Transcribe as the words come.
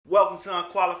Welcome to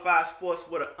Unqualified Sports,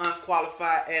 where the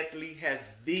unqualified athlete has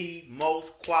the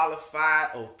most qualified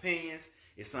opinions.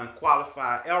 It's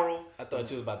Unqualified Errol. I thought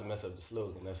you was about to mess up the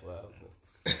slogan. That's why I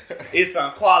was. It's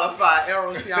Unqualified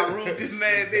Errol. See how rude this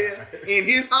man is? In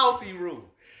his house, he rude.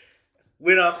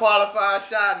 With Unqualified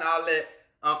Shot, and I'll let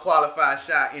Unqualified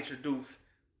Shot introduce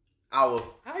our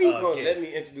How you gonna guest. let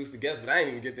me introduce the guest, but I ain't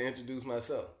even get to introduce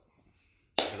myself?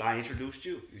 Because I introduced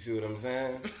you. You see what I'm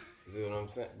saying? You see what I'm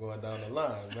saying? Going down the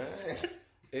line, man.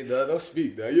 Hey, dog, don't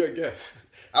speak, dog. You're a guest.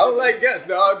 I don't like guests,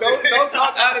 dog. Don't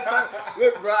talk out of time.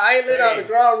 Look, bro, I ain't laid out the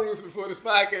ground rules before this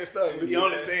podcast started. He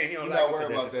only saying he don't You're like not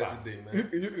worried about that fine. today, man.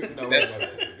 You You're can- not worried about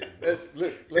that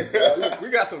today. Look, we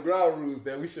got some ground rules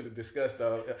that we should have discussed,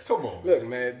 dog. Come on. Look,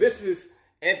 man, this is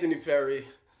Anthony Perry,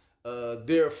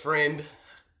 dear friend,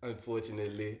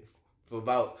 unfortunately, for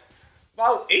about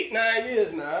 8-9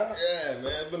 years now. Yeah, man.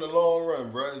 It's been a long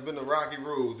run, bro. It's been a rocky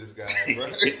road, this guy, bro.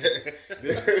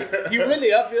 He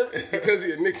really up here because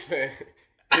he's a Knicks fan.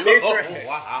 The Knicks fan.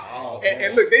 Wow.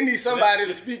 And look, they need somebody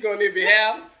to speak on their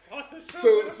behalf.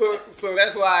 So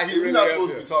that's why he We're really not up supposed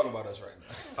to here. be talking about us right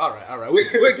now. All right.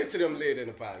 We'll get to them later in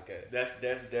the podcast. That's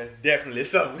definitely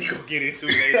something we gonna get into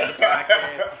later in the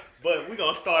podcast. But we're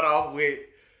gonna start off with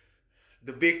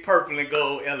the big purple and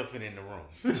gold elephant in the room.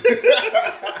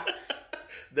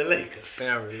 The Lakers.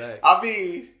 Sam, relax. I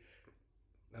mean,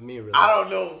 Relax. I don't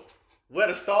know where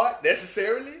to start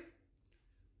necessarily.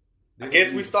 I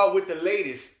guess we start with the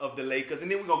latest of the Lakers, and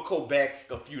then we're gonna go back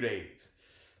a few days.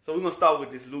 So we're gonna start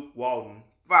with this Luke Walton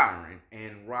firing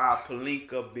and Rob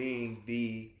Pelinka being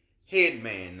the head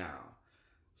man now.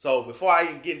 So before I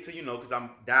even get into, because I'm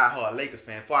a diehard Lakers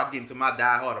fan, before I get into my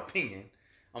diehard opinion,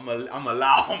 I'm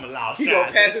allow He Shai.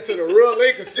 gonna pass it to the real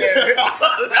Lakers fan. That's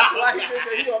why he think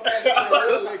that he gonna pass it to the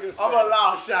real Lakers fan. I'm gonna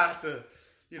allow Shai to,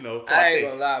 I ain't partake.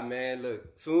 gonna lie, man.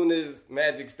 Look, soon as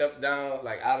Magic stepped down,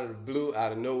 like out of the blue,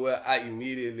 out of nowhere, I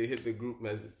immediately hit the group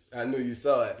message. I knew you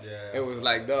saw it. Yeah, It was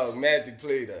like, dog, Magic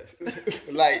played us.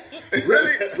 Like,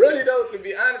 really though, to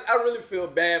be honest, I really feel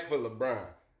bad for LeBron.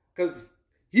 Because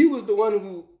he was the one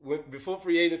who, before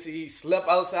free agency, he slept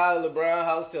outside of LeBron's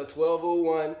house till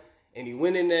 12:01. And he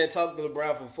went in there and talked to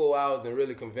LeBron for 4 hours and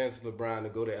really convinced LeBron to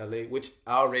go to LA, which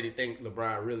I already think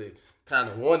LeBron really kind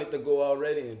of wanted to go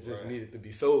already and just needed to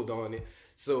be sold on it.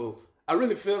 So I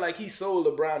really feel like he sold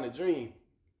LeBron the dream.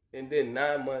 And then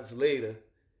 9 months later,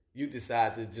 you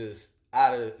decide to just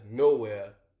out of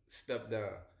nowhere step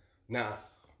down. Now,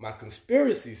 my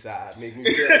conspiracy side make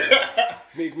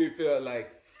me feel like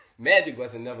Magic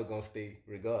wasn't never gonna stay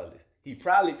regardless. He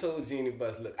probably told Jeannie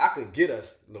Buss, look, I could get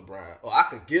us LeBron, or I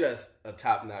could get us a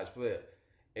top-notch player.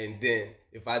 And then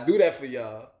if I do that for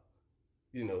y'all,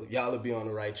 y'all will be on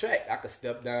the right track. I could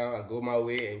step down, I go my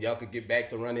way, and y'all could get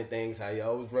back to running things how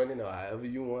y'all was running or however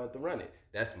you wanted to run it.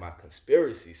 That's my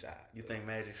conspiracy side. You think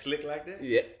Magic slick like that?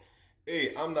 Yeah.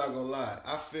 Hey, I'm not gonna lie.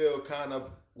 I feel kind of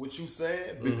what you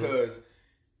saying because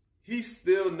he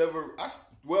still never.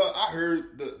 I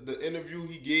heard the interview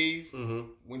he gave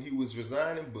when he was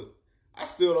resigning, but I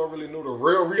still don't really know the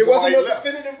real reason why wasn't he no left.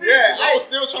 definitive reason. Yeah, I was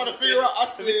still trying to figure out. I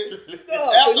said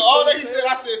No, after so all that you he said,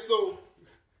 I said, so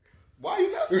why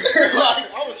you left? Like,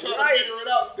 I was trying to figure it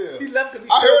out still. He left because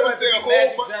he I still heard him wanted say to a be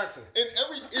Magic whole bunch, Johnson.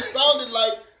 and it sounded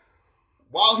like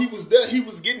while he was there, he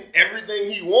was getting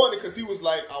everything he wanted because he was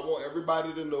like, I want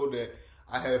everybody to know that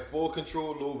I had full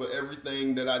control over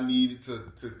everything that I needed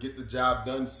to get the job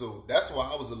done. So that's why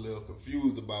I was a little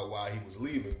confused about why he was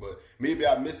leaving. But maybe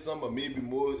I missed some, or maybe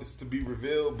more is to be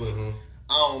revealed. But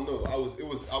I don't know. I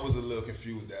was a little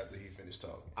confused after he finished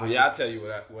talking. Well, yeah, I'll tell you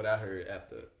what I heard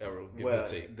after Errol give Well,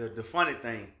 his take. the funny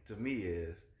thing to me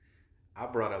is I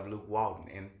brought up Luke Walton,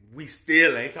 and we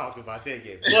still ain't talking about that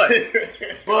yet.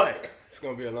 But It's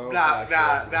gonna be a long now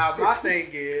podcast. my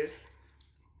thing is,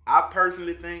 I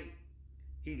personally think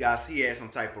he had some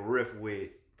type of riff with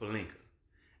Pelinka,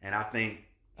 and I think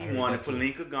he wanted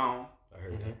Pelinka gone. I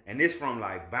heard that. And this from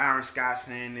like Byron Scott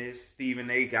saying this, Stephen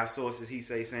A. got sources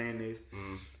saying this.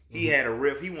 He had a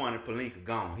riff. He wanted Pelinka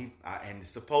gone. And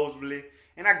supposedly,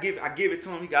 and I give it to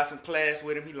him. He got some class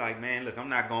with him. He like, man, look, I'm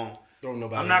not gonna throw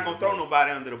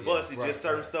nobody under the bus. It's just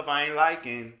certain stuff I ain't like,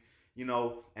 and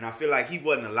and I feel like he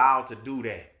wasn't allowed to do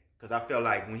that because I felt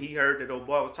like when he heard that old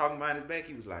boy was talking behind his back,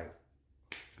 he was like,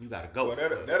 you gotta go. Well,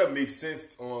 that'll make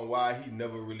sense on why he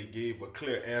never really gave a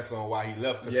clear answer on why he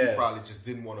left because he probably just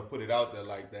didn't want to put it out there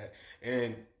like that.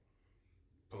 And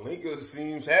Pelinka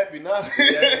seems happy now.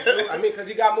 I mean, because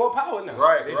he got more power now.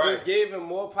 Right, They right. just gave him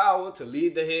more power to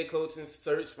lead the head coaching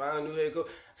search, find a new head coach.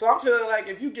 So I'm feeling like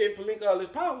if you give Pelinka all this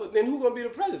power, then who's going to be the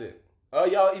president? Are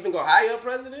y'all even gonna hire a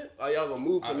president? Are y'all gonna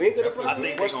move Pelinka to that's a I president?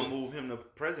 think good they're gonna move him to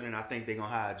president. I think they're gonna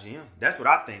hire Jim. That's what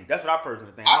I think. That's what I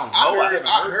personally think. I don't know.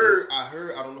 I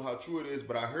heard. I don't know how true it is,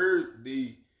 but I heard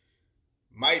they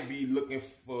might be looking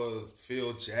for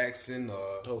Phil Jackson.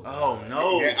 Oh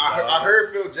no! Yeah, I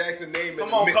heard Phil Jackson name.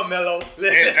 Come on, Carmelo. When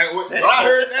I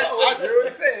heard that, I just You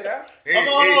said that. Come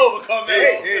on over,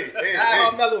 Carmelo.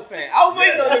 I'm a Melo fan. I was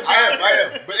waiting on this. I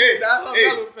am. But I'm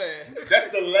a Melo fan. that's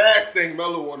the last thing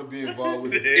Melo want to be involved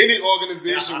with. Is any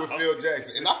organization with Phil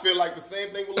Jackson, and I feel like the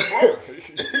same thing with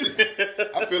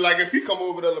LeBron. I feel like if he come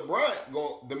over to LeBron,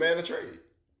 going demand a trade.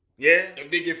 Yeah. If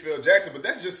they get Phil Jackson, but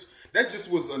that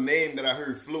just was a name that I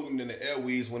heard floating in the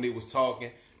airways when they was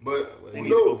talking. But They who need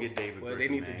to go knows? get David Well,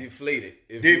 Griffin. they need to deflate it.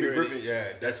 If David you really- Griffin, yeah,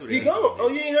 That's what He it is. gone. Oh,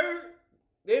 you ain't heard?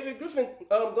 David Griffin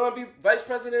gonna be vice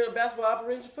president of basketball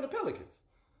operations for the Pelicans.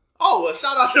 Oh, well,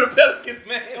 shout out to the Pelicans,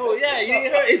 man. Oh yeah, you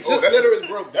ain't heard? It just that's literally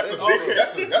broke. That's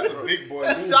a big boy.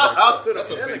 move Shout right out there. to the That's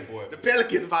a Pelicans. big boy. The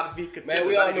Pelicans about to be contenders. Man,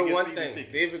 we all I need know to get one season thing.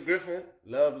 tickets. David Griffin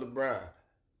love LeBron.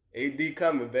 AD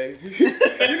coming, baby. You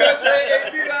gonna trade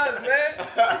AD to us,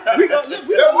 man? We gonna look.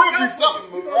 We That gonna would look be out for you.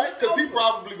 something, We gonna right? look Because out he for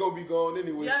probably gonna be gone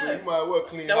anyway, so Yeah. you might as well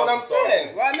clean That's house. what I'm and start saying.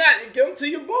 over. Why not give him to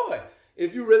your boy?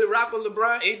 If you really rock with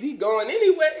LeBron, AD going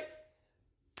anyway.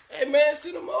 Hey man,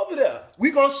 send him over there.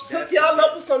 We gonna hook y'all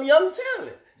up with some young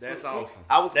talent. That's awesome.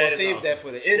 I was That gonna is save awesome. that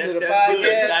for the end of the That's podcast. good.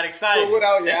 That's not exciting. But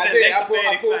without, yeah, That's I that did. I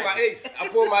Laker pulled fan my ace. I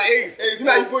pulled my ace. Hey, You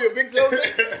know how you so- pull your big joke?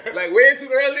 Like way too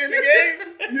early in the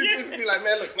game. You just be like,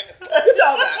 man, look, man, what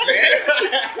y'all got,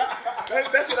 man?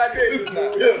 That's what I did just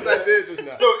now. That's what I did just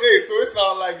now. So it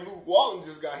sounded like Luke Walton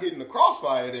just got hit in the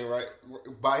crossfire then, right?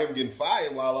 By him getting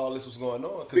fired while all this was going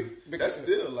on. Because that's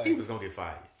still like He was going to get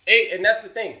fired. Hey, and that's the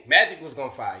thing. Magic was gonna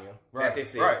fire him. Right, That they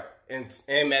said. right.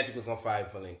 And Magic was gonna fire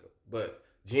Pelinka. But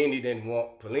Jeannie didn't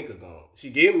want Pelinka gone. She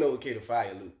gave him the okay to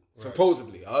fire Luke.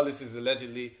 Supposedly. All this is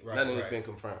allegedly. Right, none of this right. been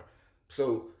confirmed.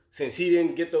 So since he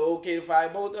didn't get the okay to fire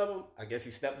both of them, I guess he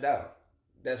stepped down.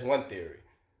 That's one theory.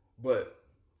 But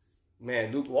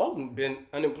man, Luke Walton been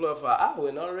unemployed for an hour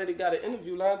and already got an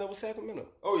interview lined up with Sacramento.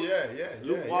 Oh yeah.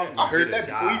 Luke Walton I heard did a that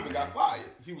before he job, even man. got fired.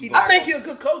 He was I think he's a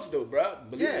good coach though, bro.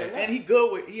 Believe Yeah, it or not.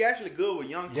 and he actually good with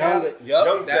young young, talent.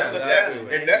 young that's talent, exactly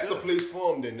right. and that's the place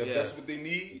for him. Then if Yeah. that's what they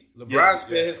need, LeBron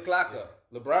sped his clock up.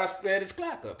 LeBron sped his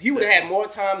clock up. He would have had more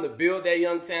time to build that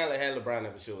young talent had LeBron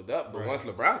never showed up. But once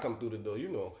LeBron come through the door, you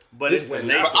know. But this it's the went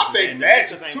Lakers. But I think man. Magic,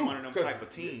 The Lakers ain't too, one of them 'cause type of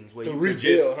teams where to you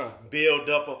rebuild, can just build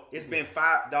up. It's been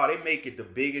they make it the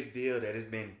biggest deal that has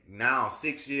been now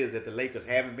 6 years that the Lakers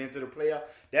haven't been to the playoff.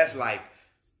 That's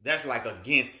like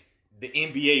against the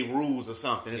NBA rules or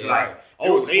something. It's like, they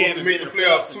was they supposed to haven't make been the to the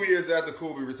playoffs 2 years after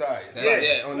Kobe retired.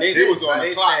 Yeah, on they, They was by on the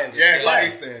they clock. standards. Yeah, by Yeah. their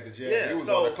standards. Yeah, he was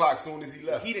so on the clock as soon as he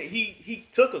left. He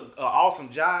took an awesome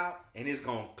job, and it's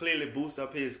gonna clearly boost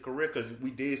up his career because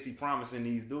we did see promise in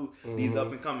these dudes, these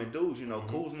up and coming dudes. You know,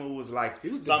 Kuzma was like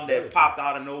was something that developing. popped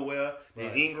out of nowhere,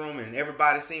 and Ingram and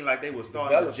everybody seemed like they were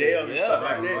starting to jail and Yeah, stuff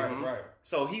Right, like that. right.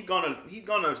 So he's gonna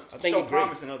think show he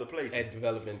promise in other places. At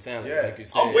developing talent, Yeah, like you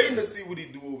said. I'm waiting to see what he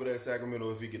do over there at Sacramento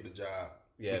if he get the job.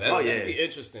 Yeah, Oh, that yeah. would be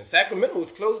interesting. Sacramento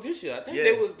was close this year. I think Yeah.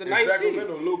 they was the And ninth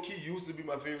Sacramento, seed. low key, used to be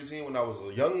my favorite team when I was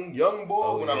a young boy.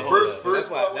 Oh, when yeah. I first that's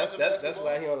started why watching that's basketball.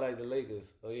 why he don't like the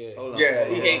Lakers. Oh yeah, Hold on. Yeah,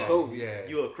 he yeah, hate Kobe. Yeah.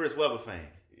 You a Chris Webber fan?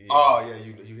 Oh yeah,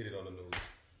 you hit it on the nose.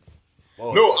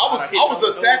 Boy, No, hit I was a on the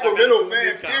nose. I Sacramento got fan,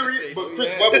 this period. But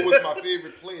conversation. Chris Webber was my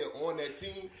favorite player on that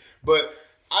team. But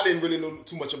I didn't really know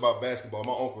too much about basketball.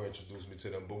 My uncle introduced me to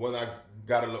them. But when I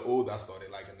got a little older, I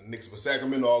started liking the Knicks. But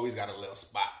Sacramento always got a little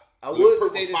spot. I A little would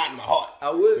purple say spot this. in the heart. I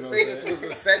would You know say what I'm this saying?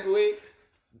 was a segue,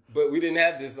 but we didn't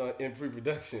have this in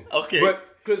pre-production. Okay. But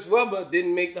Chris Webber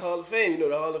didn't make the Hall of Fame. You know,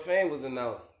 the Hall of Fame was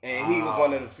announced, and he was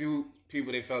one of the few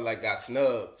people they felt like got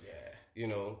snubbed. Yeah. You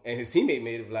know, and his teammate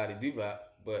made it Vlade Divac.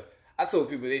 But I told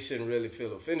people they shouldn't really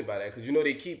feel offended by that because you know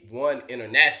they keep one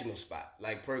international spot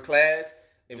like per class,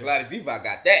 and Vlade Divac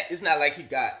got that. It's not like he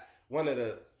got one of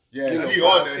the Yeah, you know, he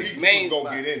on 5, there. 6 He main was gonna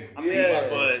spots. get in. I mean, He not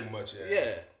but- doing too much.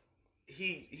 Yeah.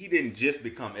 He didn't just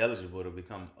become eligible to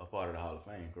become a part of the Hall of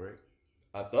Fame, correct?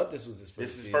 I thought this was his first.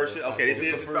 This is season. first. Okay, this This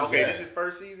is the first, okay. yeah. This is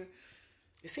first season.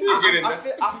 It seemed He'll like get in I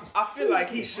there. feel like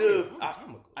he should.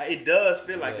 It does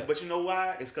feel like Yeah. it, but you know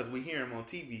why? It's because we hear him on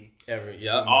TV every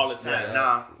all the time. Yeah.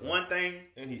 Now, one thing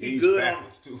And he he aged good on.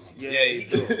 backwards too. Yeah, Yeah, he he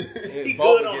good. do. He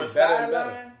Ball good on the get better and better.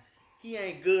 sideline. He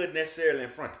ain't good necessarily in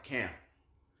front of the camera.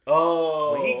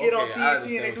 Oh, When he get on okay, I TNT and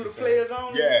understand they what do the you're saying. players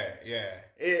on,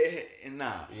 Yeah.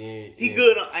 nah. Yeah, He yeah.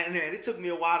 good on, and it took me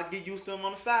a while to get used to him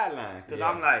on the sideline because Yeah.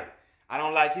 I'm like, I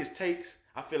don't like his takes.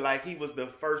 I feel like he was the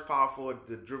first power forward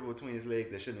to dribble between his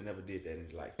legs that shouldn't have never did that in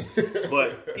his life.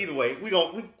 But either way, we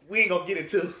ain't gonna get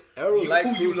into Errol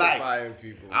who you like. Crucifying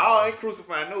people. I ain't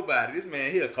crucifying nobody. This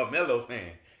man here a Carmelo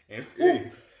fan. And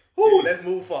let's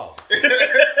move forward. Look.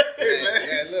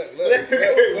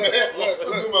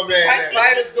 Do my man.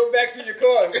 Fighters, go back to your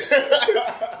corners.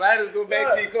 Fighters, go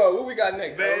back to your corner. What we got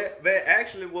next? Man,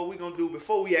 actually, what we gonna do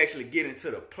before we actually get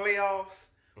into the playoffs,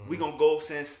 we gonna go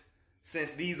since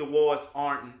these awards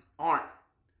aren't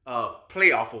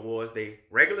playoff awards, they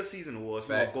regular season awards.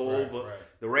 We're gonna go over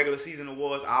the regular season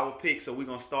awards, our pick. So we're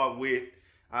gonna start with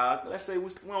let's say we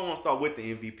don't want to start with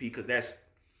the MVP because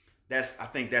I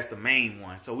think that's the main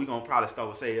one. So we're gonna probably start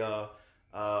with say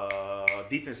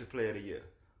defensive player of the year.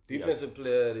 Defensive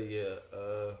player of the year.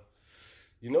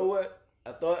 You know what?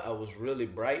 I thought I was really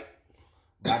bright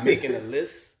by making a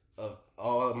list of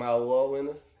all my award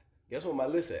winners. Guess what my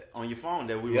list at? On your phone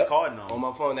that we recording on. On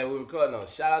my phone that we recording on.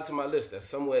 Shout out to my list. That's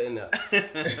somewhere in there.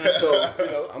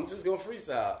 So, I'm just going to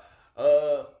freestyle.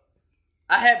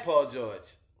 I had Paul George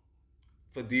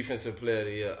for Defensive Player of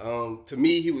the Year. To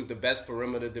me, he was the best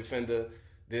perimeter defender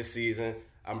this season.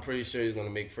 I'm pretty sure he's going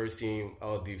to make first team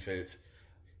all defense.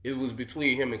 It was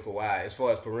between him and Kawhi as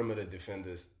far as perimeter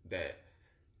defenders that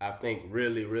I think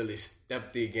really, really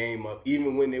stepped their game up.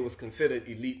 Even when they was considered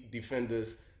elite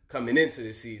defenders coming into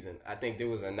the season, I think there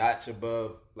was a notch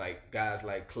above like guys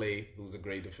like Clay, who's a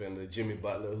great defender, Jimmy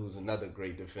Butler, who's another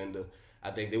great defender.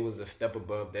 I think there was a step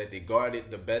above that. They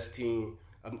guarded the best team,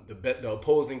 the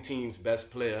opposing team's best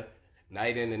player,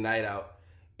 night in and night out.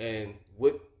 And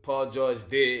what Paul George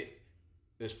did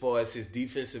as far as his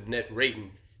defensive net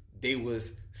rating, they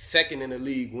was second in the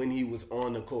league when he was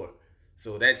on the court.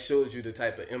 So that shows you the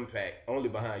type of impact, only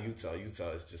behind Utah.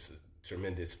 Utah is just a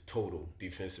tremendous total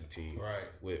defensive team, right,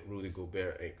 with Rudy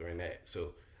Gobert anchoring that.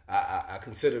 So I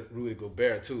consider Rudy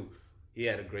Gobert too. He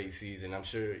had a great season. I'm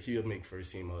sure he'll make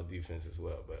first team all defense as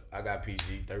well. But I got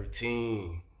PG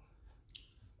 13.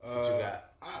 What you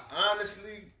got? I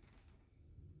honestly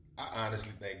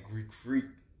think Greek Freak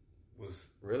was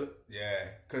really,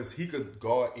 because he could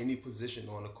guard any position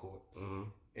on the court,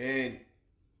 and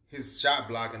his shot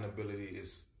blocking ability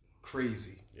is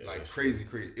crazy. Crazy.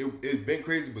 It's been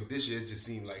crazy, but this year it just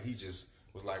seemed like he just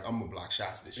was like, I'm gonna block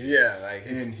shots this year.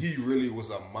 And he really was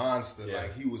a monster. Yeah.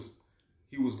 Like he was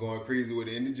going crazy with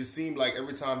it, and it just seemed like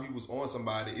every time he was on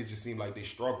somebody, it just seemed like they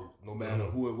struggled. No matter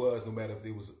who it was, no matter if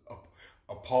it was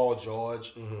a Paul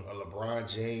George, a LeBron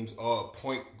James, a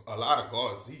lot of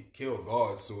guards. He killed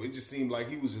guards, so it just seemed like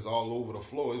he was just all over the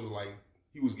floor. It was like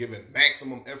he was giving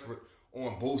maximum effort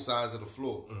on both sides of the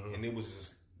floor, and it was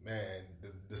just. Man,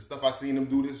 the stuff I seen him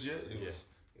do this year,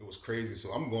 it was crazy. So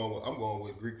I'm going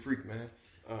with Greek Freak, man.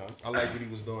 I like what he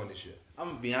was doing this year. I'm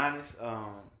gonna be honest.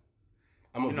 I'm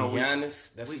gonna be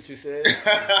honest. That's what you said.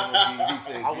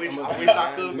 I wish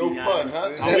I could. No pun,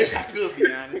 huh? I wish I could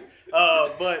be honest.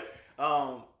 But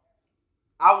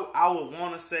I would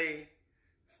want to say,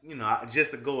 just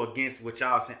to go against what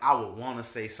y'all saying, I would want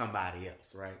to say somebody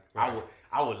else, right?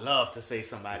 I would love to say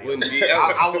somebody else. Be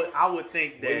Errol. I would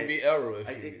think that wouldn't be Errol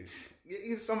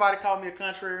if somebody called me a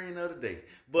contrarian the other day,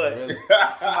 but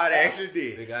somebody actually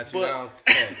did. They got you down.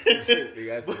 They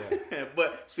got you down.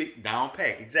 But speak down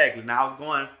pack exactly. Now I was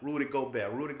going Rudy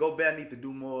Gobert. Rudy Gobert need to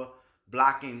do more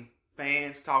blocking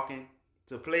fans, talking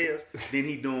to players than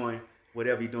he doing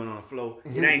whatever he doing on the floor.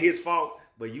 It ain't his fault,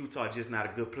 but Utah just not a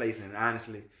good place, and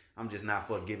honestly, I'm just not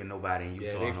for giving nobody in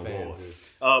Utah an award.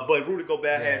 But Rudy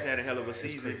Gobert has had a hell of a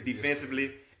season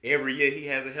defensively. Every year he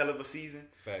has a hell of a season.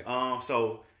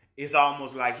 So it's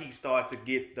almost like he started to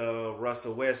get the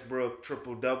Russell Westbrook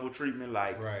triple-double treatment.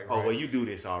 Like, well, you do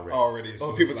this already.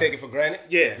 So people take it for granted?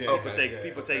 Yeah,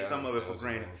 people take some of it for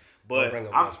granted. But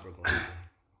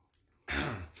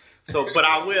but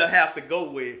I will have to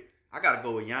go with. I gotta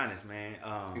go with Giannis, man.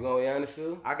 You go with Giannis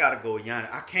too? I gotta go with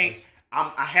Giannis. I can't.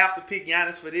 I have to pick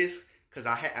Giannis for this because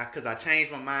I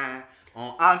changed my mind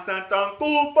on Antetokounmpo.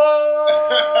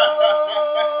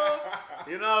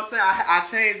 You know what I'm saying? I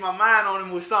changed my mind on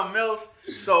him with something else.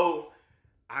 So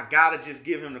I gotta just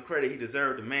give him the credit he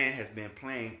deserved. The man has been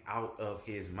playing out of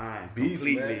his mind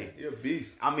completely. Man. You're a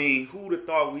beast. I mean, who'd have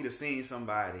thought we'd have seen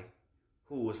somebody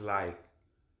who was like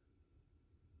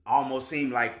almost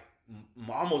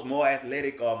more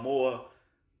athletic or more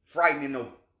frightening to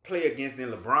play against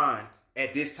than LeBron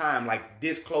at this time, like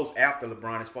this close after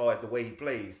LeBron as far as the way he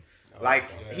plays.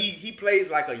 He plays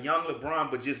like a young LeBron,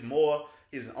 but just more,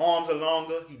 his arms are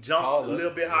longer, he jumps taller, a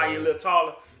little bit higher, a little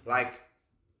taller. Like,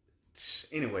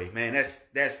 anyway, man, that's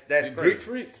great. Greek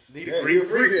Freak. Greek Freak.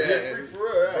 Greek Freak for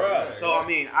real. So, I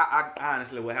mean, I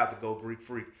honestly would have to go Greek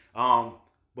Freak.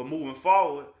 But moving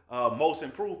forward, most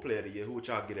improved player of the year. Who would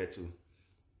y'all get that to?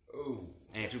 Ooh.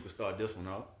 And you can start this one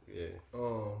off. Yeah.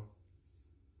 Well,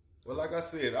 like I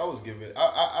said,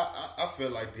 I feel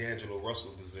like D'Angelo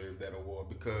Russell deserved that award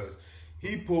because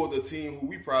he pulled a team who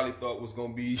we probably thought was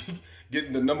going to be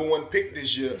getting the #1 pick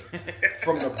this year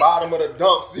from the bottom of the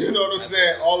dumps, you know what I'm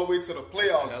saying, all the way to the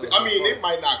playoffs. I mean, it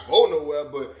might not go nowhere,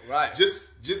 but just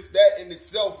that in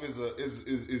itself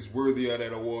is worthy of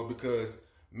that award because,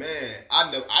 man,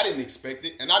 I didn't expect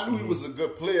it, and I knew he was a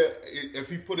good player. If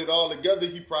he put it all together,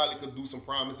 he probably could do some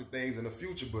promising things in the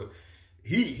future, but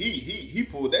he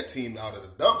pulled that team out of the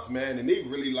dumps, man, and they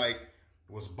really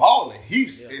was balling. He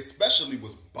especially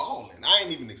was balling. I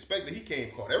ain't even expected. He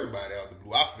caught everybody out the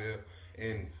blue, I feel,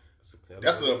 and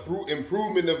that's an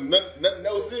improvement of nothing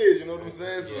else is. You know what I'm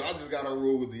saying? So I just gotta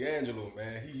roll with D'Angelo,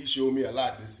 man. He showed me a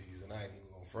lot this season. I ain't even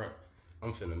gonna front.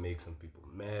 I'm finna make some people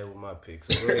mad with my picks.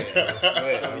 So go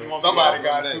ahead. Somebody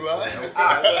got to,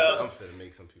 huh? I'm finna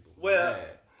make some people Well,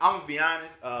 mad. I'm gonna be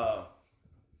honest. I'm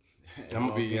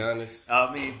gonna be honest.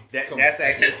 I mean, that's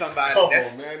actually somebody.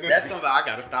 That's somebody. I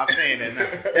gotta stop saying that now.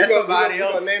 That's somebody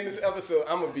else. We're gonna name this episode.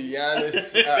 I'm gonna be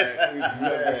honest. All right,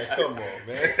 Man, come on,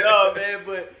 man. No, man,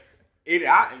 but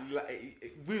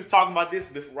we was talking about this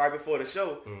right before the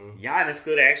show. Giannis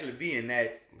could actually be in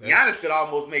that. Giannis could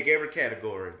almost make every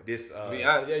category. This,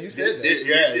 you said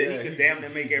that. He could damn near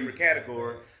make every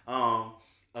category.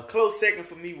 A close second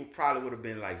for me would have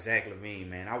been like Zach LaVine,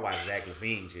 man. I watched Zach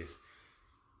LaVine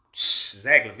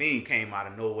Zach LaVine came out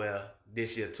of nowhere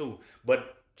this year too.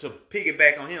 But to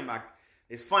piggyback on him,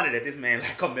 it's funny that this man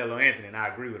like Carmelo Anthony, and I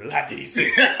agree with a lot that he said.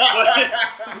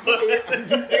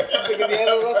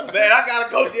 Man, I gotta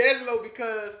go D'Angelo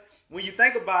because when you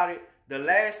think about it, the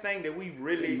last thing that we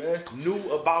really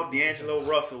knew about D'Angelo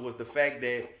Russell was the fact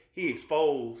that he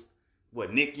exposed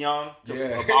Nick Young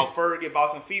about Fergie,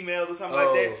 about some females or something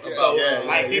like that.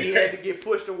 Then he had to get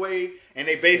pushed away, and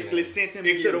they basically sent him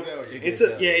into the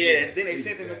and then they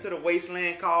sent him into the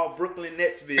wasteland called Brooklyn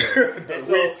Netsville.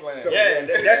 Wasteland.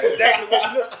 That's exactly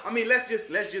what. Look, I mean, let's just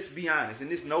be honest, and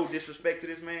there's no disrespect to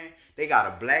this man. They got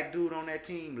a black dude on that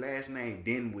team, last name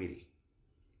Dinwiddie.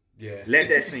 Yeah. Let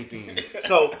that sink in.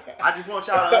 So I just want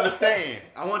y'all to understand.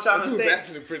 Dude's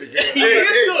actually pretty good. He's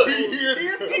legit.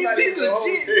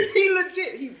 He's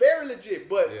legit. He's very legit.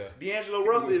 But D'Angelo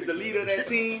Russell is the leader of that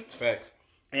team. Facts.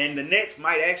 And the Nets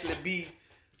might actually be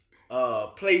a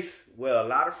place where a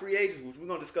lot of free agents, which we're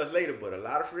going to discuss later, but a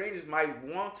lot of free agents might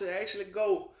want to actually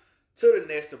go to the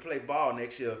Nets to play ball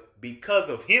next year because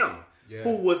of him. Yeah.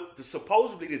 Who was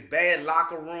supposedly this bad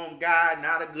locker room guy,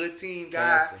 not a good team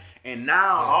guy. And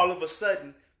now all of a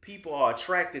sudden, people are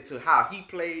attracted to how he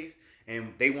plays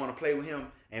and they want to play with him.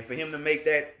 And for him to make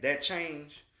that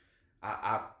change,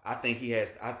 I think he has.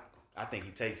 I think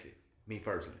he takes it. Me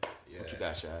personally. Yeah. What you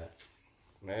got, Shad?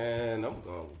 Man, I'm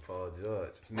going with Paul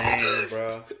George. Man,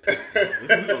 bro. We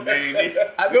gonna name this.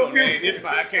 Name this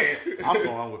podcast. I'm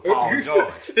going with Paul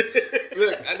George.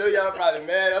 Look, I know y'all probably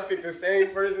mad. I picked the same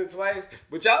person twice,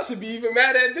 but y'all should be even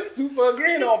mad at them two for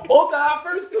agreeing on both of our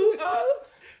first two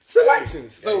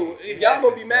selections. So if y'all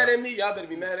gonna be mad at me, y'all better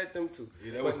be mad at them too.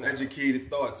 Yeah, that was educated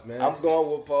thoughts, man. I'm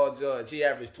going with Paul George. He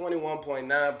averaged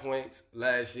 21.9 points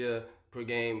last year per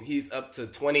game. He's up to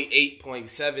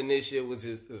 28.7 this year, which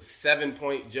is a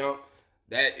 7-point jump.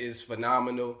 That is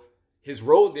phenomenal. His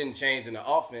role didn't change in the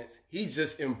offense. He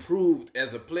just improved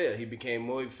as a player. He became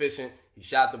more efficient. He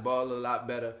shot the ball a lot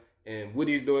better. And what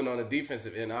he's doing on the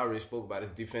defensive end, I already spoke about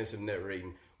his defensive net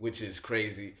rating, which is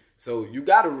crazy. So you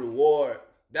got to reward.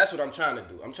 That's what I'm trying to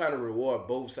do. I'm trying to reward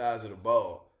both sides of the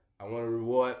ball. I want to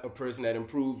reward a person that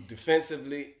improved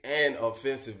defensively and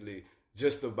offensively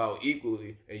just about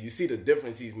equally. And you see the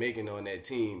difference he's making on that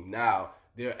team now.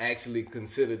 They're actually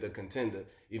considered a contender,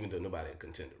 even though nobody a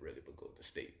contender really but Golden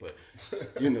State. But,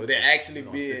 they're actually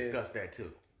being... discuss that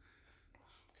too.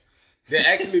 They're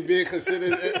actually being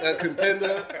considered a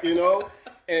contender,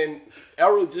 and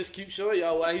Errol just keeps showing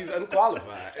y'all why he's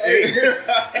unqualified. I'm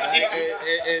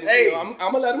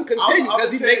going to let him continue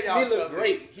because he makes me look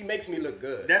great. He makes me look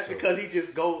good. That's because he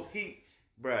just go...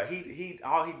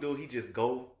 all he do, he just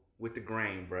go with the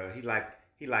grain, bro. He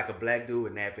like a black dude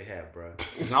with nappy hair, bro.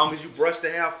 As long as you brush the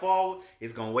hair forward,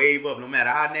 it's gonna wave up no matter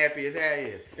how nappy his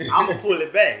hair is. I'm gonna pull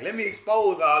it back. Let me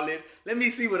expose all this. Let me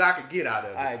see what I can get out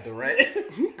of it. All right, Durant.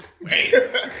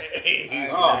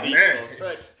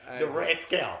 Touch Durant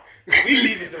scalp. We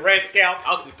leaving Durant scalp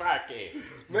out this podcast.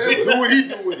 Man, do what he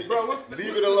do with it. Bro,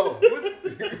 leave it alone.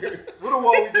 What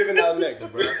award we giving out next,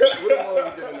 bro?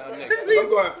 I'm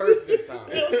going first this time.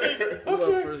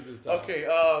 Okay,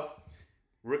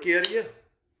 Rookie of the Year.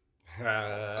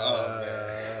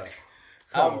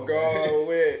 I'm going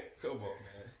with Come on, man.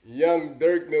 Young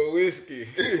Dirk Nowitzki.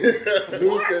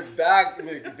 Luka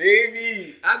Doncic,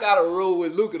 baby. I gotta roll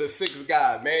with Luka, the sixth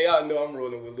guy, man. Y'all know I'm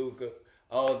rolling with Luka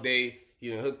all day. He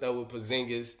done hooked up with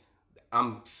Porzingis.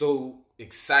 I'm so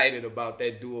excited about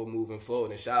that duo moving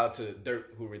forward. And shout out to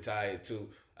Dirk, who retired too.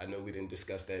 I know we didn't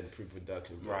discuss that in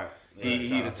pre-production. Right.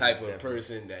 He the type of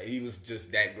person that he was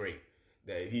just that great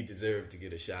that he deserved to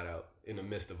get a shout out in the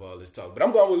midst of all this talk. But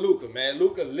I'm going with Luka, man.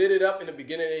 Luka lit it up in the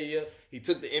beginning of the year. He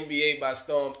took the NBA by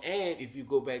storm. And if you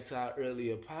go back to our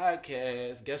earlier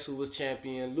podcast, guess who was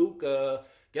champion? Luka.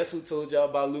 Guess who told y'all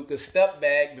about Luka's step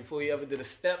back before he ever did a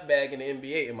step back in the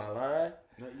NBA? Am I lying?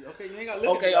 Okay, you ain't got to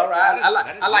look Okay, at all right.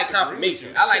 I like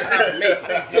confirmation. I like confirmation.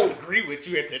 I disagree with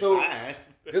you at the time.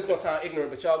 This is going to sound ignorant,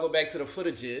 but y'all go back to the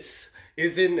footages.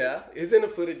 It's in there. It's in the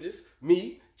footages.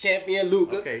 Me, champion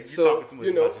Luka. Okay, you so, talking too much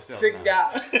about yourself six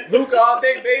now. guy. Luka all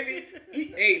day, baby.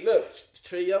 Hey, look,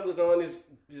 Trae Young was on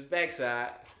his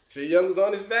backside. Trae Young was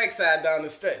on his backside down the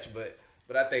stretch, but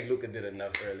I think Luka did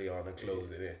enough early on to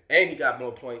close it in. And he got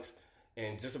more points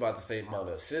and just about the same amount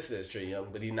of assists as Trae Young,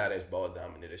 but he's not as ball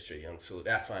dominant as Trae Young. So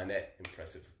I find that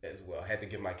impressive as well. I had to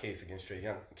give my case against Trae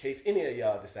Young in case any of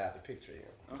y'all decide to pick Trae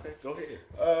Young. Okay, go ahead.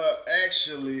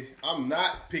 Actually, I'm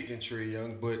not picking Trae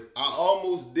Young, but I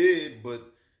almost did. But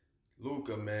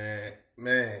Luka, man.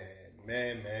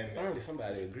 Finally,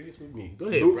 somebody agrees with me. Go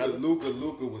ahead, brother.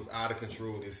 Luka was out of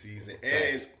control this season,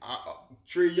 and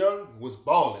Trae Young was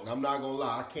balling. I'm not gonna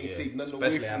lie, I can't take nothing away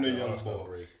from the young ball.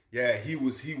 Yeah, he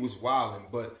was wilding,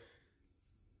 but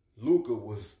Luka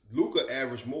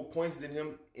averaged more points than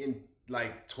him in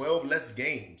like 12 less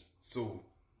games. So,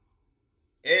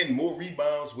 and more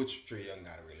rebounds, which Trae Young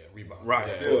not really a rebound. Right.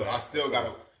 I still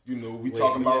gotta, we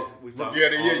talking about rookie of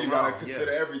the year. You gotta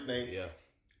consider everything. Yeah.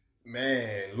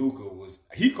 Man, Luka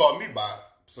he caught me by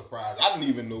surprise. I didn't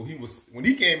even know when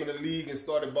he came in the league and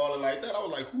started balling like that, I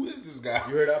was like, who is this guy?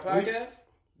 You heard our podcast?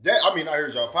 I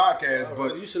heard y'all podcast,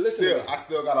 but you should listen to me. I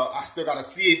still gotta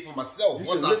see it for myself. You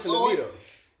Once should I listen saw to me, it,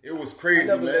 though. it was crazy,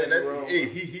 man. Hey,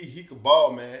 He could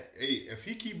ball, man. Hey, if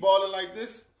he keep balling like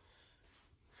this,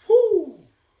 whoo.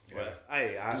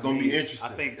 It's gonna be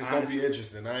interesting. I think it's gonna be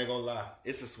interesting. I ain't gonna lie.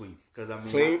 It's a sweep because I mean,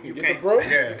 Clean, you get can't, the bro.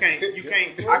 Yeah. you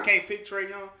can't. I can't pick Trae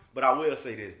Young, but I will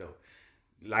say this though.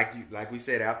 Like we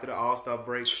said, after the All-Star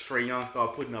break, Trae Young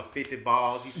started putting up 50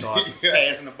 balls. He started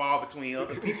passing the ball between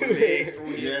other people's legs, through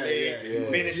his leg,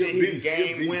 finishing his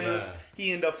game winners.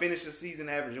 He ended up finishing the season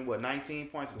averaging 19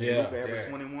 points. Luka averaged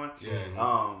 21.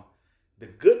 Yeah. The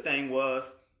good thing was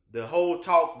the whole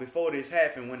talk before this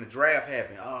happened, when the draft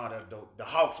happened. The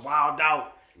Hawks wilded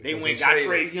out. They got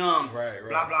Trae Young. Right.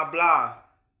 Blah blah blah.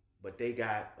 But they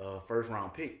got a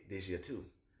first-round pick this year too.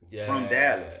 Yeah. From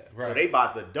Dallas. Right. So they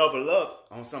about to double up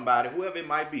on somebody, whoever it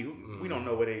might be. We don't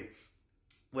know where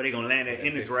they gonna land at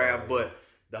in the draft, but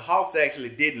the Hawks actually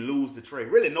didn't lose the trade.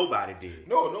 Really, nobody did.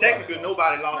 Technically,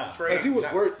 nobody lost the trade. Because he was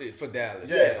worth it for Dallas.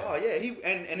 Yeah. Oh yeah.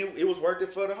 It was worth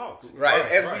it for the Hawks. Right.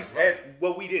 As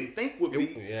what we didn't think would be,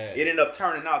 it ended up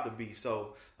turning out to be.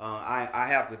 So I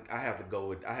have to go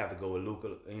with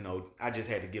Luka. I just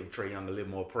had to give Trae Young a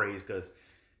little more praise because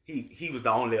he was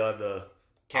the only other.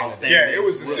 Yeah, it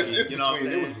was rookie,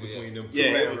 between them two.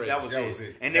 Yeah, that was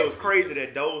it. And it was crazy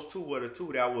that those two were the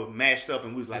two that were matched up,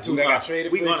 and we was like, the two that got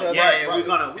traded for each other. we're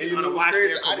gonna watch their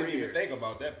career. I didn't even think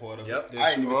about that part of it. Yep,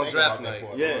 I didn't even think about that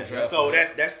part. Yeah, so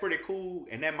that's pretty cool,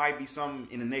 and that might be something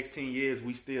in the next 10 years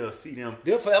we still see them.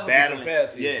 They'll forever battling. be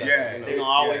compared to each other. Yeah, they're gonna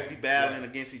always be battling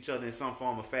against each other in some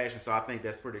form or fashion. So I think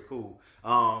that's pretty cool.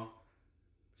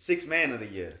 Sixth man of the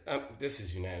year. This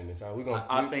is unanimous. We're gonna.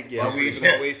 I think Are we even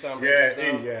gonna waste time?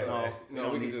 No,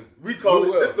 we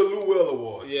call it. This the Lou Will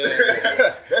Award. Yeah,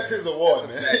 that's his award,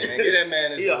 man. Get that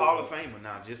man. He's a Hall of Famer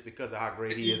now, just because of how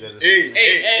great he is as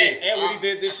a. And what he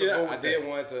did this year, I did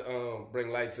want to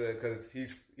bring light to it because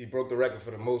he broke the record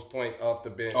for the most points off the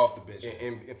bench.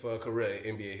 For a career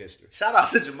in NBA history. Shout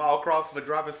out to Jamal Crawford for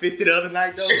dropping 50 the other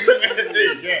night, though.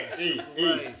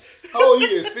 How old he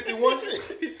is? 51.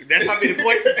 That's how many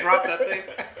points he dropped, I think.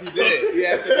 He did.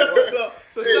 Yeah.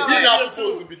 So he's not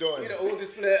supposed to be doing He's that. the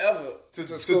oldest player ever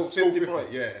to score 50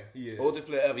 points. Yeah, he is. Oldest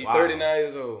player ever. He's 39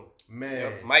 years old. Man.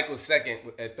 Yep. Michael's second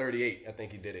at 38. I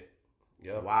think he did it.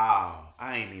 Yep. Wow.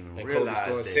 I ain't even realized Kobe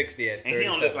scored that. 60 at 37. And he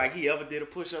don't look like he ever did a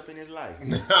push-up in his life.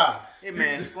 Nah. Hey,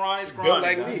 man, scrawny. Built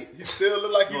like me. He still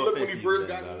look like he looked when he first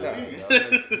got in the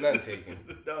league. Nothing taken.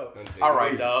 No. All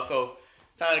right, dog. So,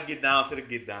 time to get down to the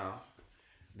get down.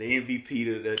 The MVP,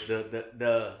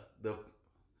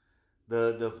 the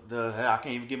I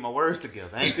can't even get my words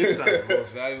together. Ain't this something?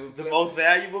 Most valuable The player. most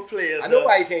valuable player. I know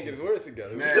why he can't get his words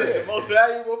together. Man. The most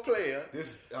valuable player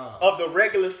This of the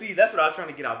regular season. That's what I was trying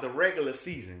to get out. The regular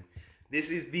season. This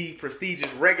is the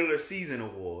prestigious regular season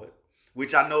award,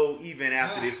 which I know even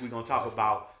after this we're gonna talk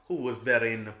about who was better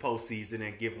in the postseason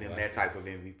and give them that type of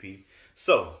MVP.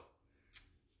 So,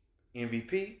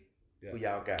 MVP, who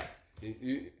y'all got?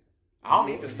 I don't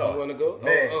need to start. You want to go?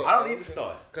 Man, I don't need to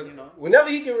start. Because You know? whenever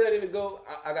he get ready to go,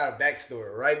 I got a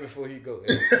backstory right before he goes.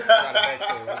 I got a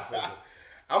backstory right before he goes.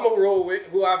 I'm going to roll with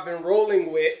who I've been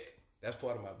rolling with. That's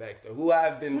part of my backstory. Who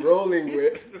I've been rolling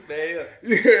with.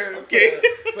 Okay.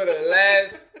 For the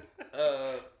last,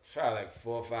 probably like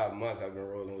 4 or 5 months, I've been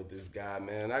rolling with this guy,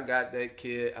 man. I got that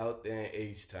kid out there in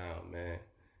H-Town, man.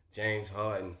 James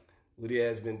Harden. What he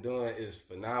has been doing is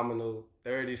phenomenal.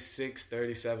 36,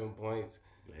 37 points.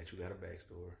 Glad you got a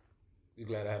backstory. You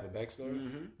glad I have a backstory?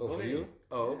 Mm-hmm. Oh, Go for ahead. you?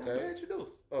 Oh, I'm okay. glad you do.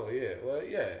 Oh, yeah. Well,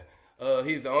 yeah.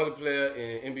 He's the only player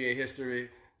in NBA history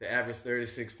to average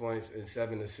 36 points and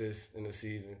 7 assists in the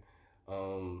season.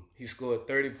 He scored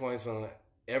 30 points on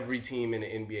every team in the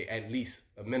NBA, at least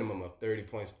a minimum of 30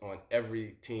 points on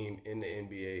every team in the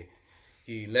NBA.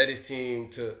 He led his team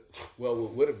to, well,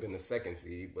 what would have been the second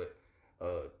seed, but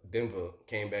Denver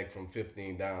came back from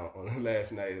 15 down on the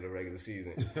last night of the regular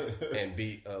season and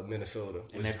beat Minnesota.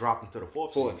 And that dropped him to the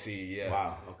fourth seed, yeah.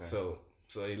 Wow, okay. So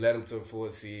he led them to the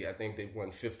fourth seed. I think they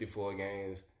won 54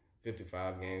 games,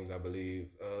 55 games, I believe.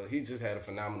 He just had a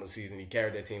phenomenal season. He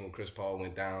carried that team when Chris Paul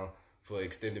went down for an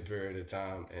extended period of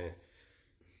time. And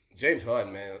James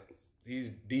Harden, man,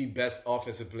 he's the best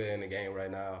offensive player in the game right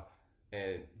now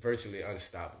and virtually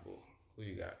unstoppable. Who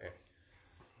you got, man?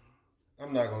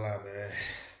 I'm not gonna lie, man.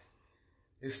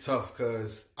 It's tough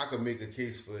because I could make a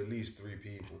case for at least 3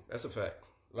 people. That's a fact.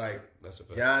 Like, That's a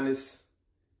fact. Giannis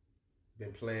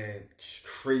been playing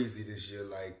crazy this year.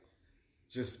 Like,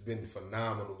 just been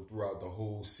phenomenal throughout the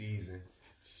whole season.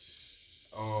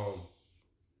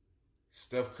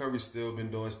 Steph Curry still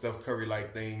been doing Steph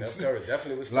Curry-like things. Steph Curry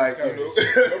definitely was Like, Steph Curry.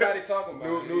 you know. Nobody talking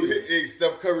about it. Hey,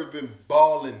 Steph Curry been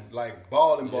balling. Yeah.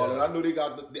 I know they they're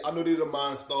the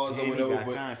Monstars or And he whatever, got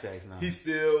but contacts now. he's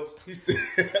still.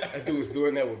 That dude was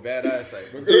doing that with bad eyesight.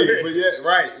 But But yeah,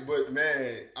 right. But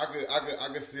man, I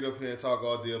could sit up here and talk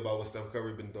all day about what Steph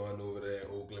Curry been doing over there in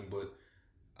Oakland. But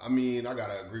I mean, I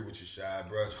gotta agree with you, Shy,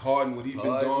 bro. Harden, what he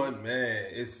been doing, man,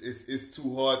 it's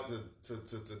too hard to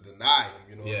deny him.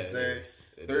 You know what I'm saying?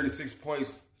 36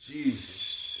 points,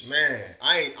 jeez, man.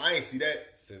 I ain't see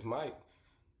that since Mike.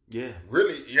 Yeah.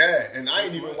 Really, yeah. And I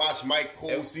ain't even watch Mike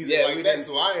whole season like that,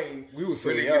 so I ain't really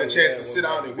get a chance to sit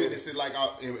down and witness it like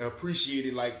and appreciate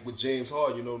it like with James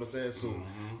Harden. You know what I'm saying? So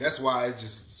that's why it's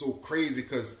just so crazy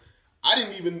because I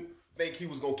didn't even think he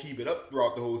was going to keep it up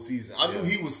throughout the whole season. I knew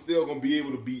he was still going to be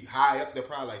able to be high up there,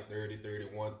 probably like 30,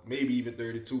 31, maybe even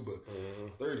 32, but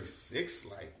 36,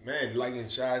 like, man, like in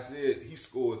Shai said, he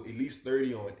scored at least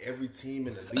 30 on every team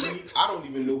in the league. I don't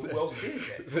even know who else did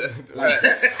that. Like,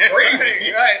 that's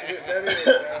crazy. That is,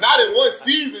 Not in one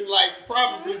season, like,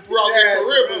 probably throughout their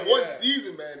career, but one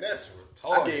season, man, that's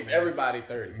retarded. I gave everybody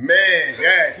 30. Man,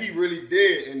 yeah, he really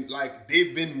did. And, like,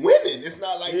 they've been winning. It's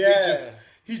not like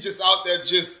he just out there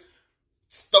just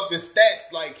stuffing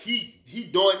stats. Like, he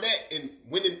doing that and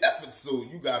winning efforts. So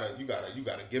you gotta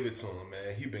give it to him,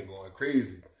 man. He been going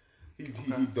crazy. He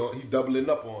doubling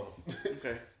up on him.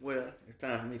 Okay. Well, it's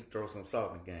time for me to throw some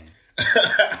salt in the game.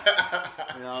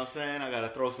 You know what I'm saying? I gotta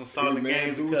throw some salt in the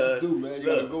game do because what you do, man. You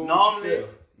gotta go with what you feel.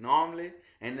 normally,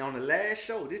 and on the last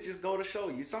show, this just go to show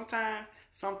you. Sometimes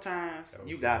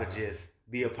you gotta just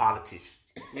be a politician.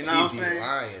 You know what I'm saying?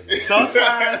 Lying,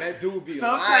 Sometimes that dude be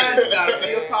sometimes lying, you gotta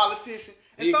be man. a politician.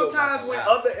 And He go sometimes back when out.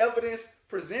 other evidence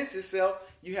presents itself,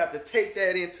 you have to take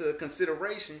that into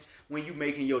consideration when you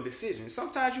making your decision.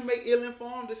 Sometimes you make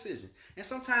ill-informed decisions. And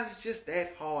sometimes it's just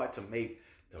that hard to make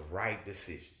the right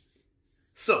decision.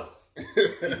 So, He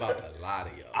about to lie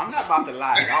to y'all. I'm not about to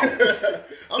lie at all.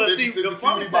 I'm interested to see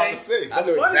what he about to say. I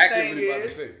know funny exactly thing what he about to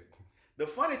is- say. The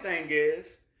funny thing is,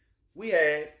 we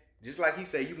had, just like he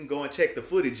said, you can go and check the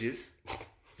footages.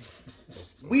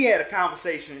 We had a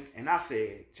conversation, and I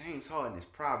said, James Harden is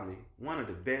probably one of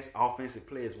the best offensive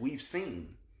players we've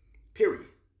seen, period.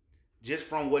 Just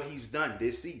from what he's done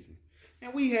this season.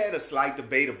 And we had a slight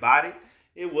debate about it.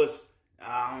 It was,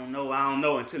 I don't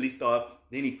know, until he started,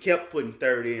 then he kept putting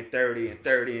 30 and 30 and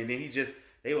 30, and then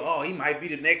he might be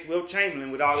the next Wilt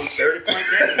Chamberlain with all these 30-point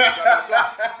games. Blah, blah,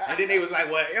 blah. And then they was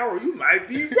like, well, Errol, you might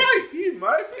be right. He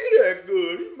might be that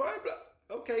good. He might be.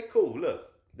 Okay, cool. Look,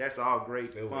 that's all great,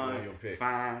 Still fun, waiting on your pick.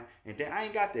 fine. And then I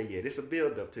ain't got there yet. It's a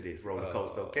build up to this roller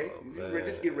coaster, okay? man.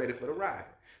 Just get ready for the ride.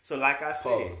 So like I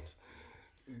said, Pause.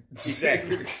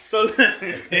 Exactly. So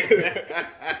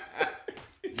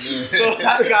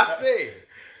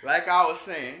like I was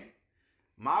saying,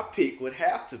 my pick would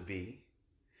have to be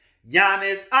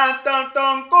Giannis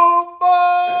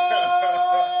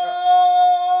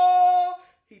Antetokounmpo.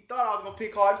 He thought I was gonna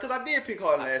pick Harden because I did pick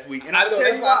Harden last week, and I I'm know,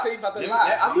 gonna tell that's you why I why. say you about to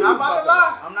lie.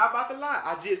 I'm not about to lie.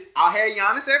 I had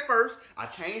Giannis at first. I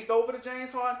changed over to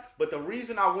James Harden, but the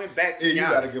reason I went back to Yeah, you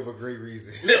Giannis, gotta give a great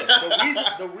reason.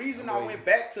 the reason I went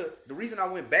back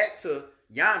to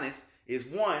Giannis is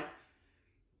one,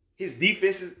 his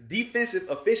defensive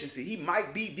efficiency. He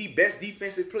might be the best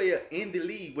defensive player in the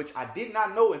league, which I did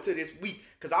not know until this week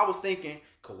because I was thinking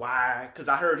Kawhi, because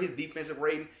I heard his defensive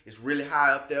rating is really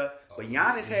high up there. But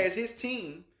Giannis has his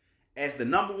team as the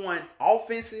number one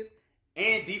offensive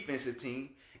and defensive team.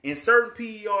 In certain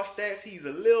PER stats, he's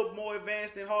a little more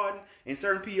advanced than Harden. In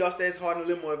certain PER stats, Harden a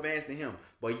little more advanced than him.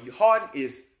 But Harden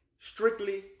is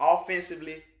strictly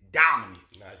offensively dominant.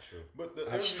 Not true. But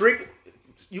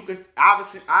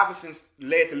Iverson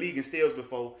led the league in steals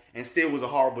before and still was a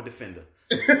horrible defender.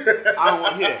 I don't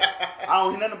want to hear that. I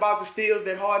don't hear nothing about the steals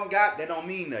that Harden got. That don't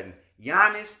mean nothing.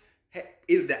 Giannis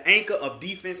is the anchor of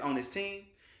defense on his team.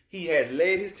 He has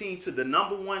led his team to the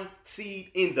number one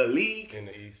seed in the league. In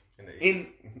the East.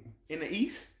 In the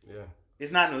East? Yeah.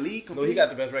 It's not in the league. No, he got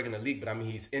the best record in the league, but I mean,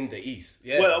 he's in the East.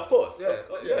 Yeah. Well, of course. Yeah.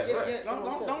 Yeah.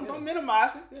 Don't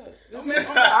minimize it. Yeah. Don't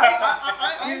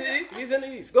minimize He's in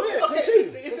the East. Go ahead. Okay,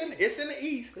 Continue. it's in the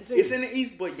East. Continue. It's in the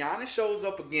East, but Giannis shows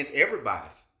up against everybody.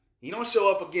 He don't show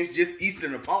up against just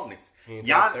Eastern opponents. He ain't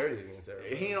dropped 30 against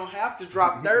everybody. He don't have to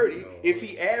drop 30 if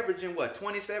he averaging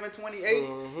 27, 28,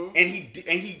 and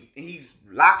he's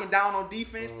locking down on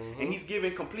defense and he's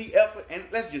giving complete effort. And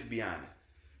let's just be honest.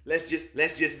 Let's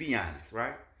just be honest,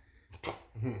 right?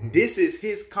 This is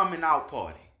his coming out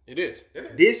party. It is.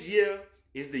 This year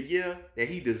is the year that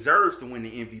he deserves to win the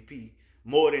MVP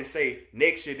more than say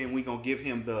next year. Then we gonna give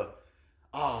him the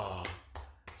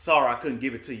sorry I couldn't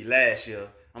give it to you last year.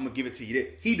 I'm gonna give it to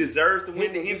you. He deserves to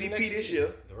win the MVP this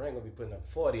year. Durant gonna be putting up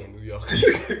 40 in New York.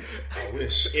 I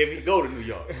wish. If he go to New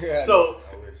York. Yeah, So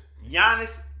I wish.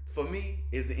 Giannis for me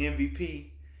is the MVP.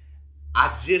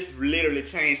 I just literally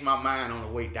changed my mind on the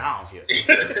way down here.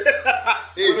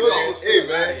 Hey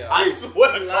man. I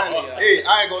swear to God. Hey,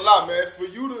 I ain't gonna lie, man. For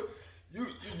you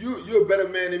to, you're a better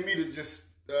man than me to just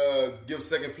give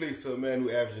second place to a man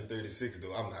who averaging 36.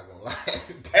 Though I'm not gonna lie.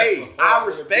 Hey, I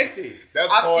respect it.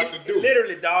 That's hard to do.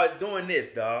 Literally, dog, is doing this,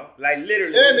 dog. Like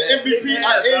literally. And the MVP,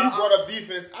 and you dog. brought up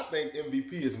defense. I think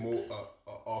MVP is more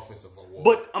offensive award.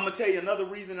 But I'm gonna tell you another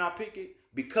reason I pick it,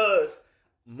 because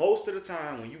most of the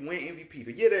time when you win MVP,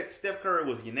 the year that Steph Curry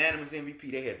was unanimous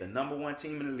MVP, they had the number one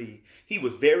team in the league. He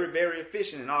was very, very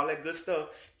efficient and all that good stuff.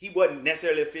 He wasn't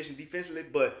necessarily efficient defensively,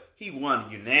 but he won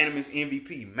unanimous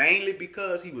MVP, mainly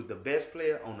because he was the best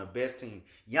player on the best team.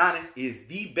 Giannis is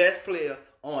the best player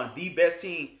on the best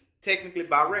team, technically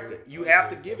by record. You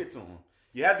have to give it to him.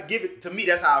 You have to give it to me.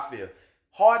 That's how I feel.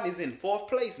 Harden is in fourth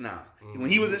place now. When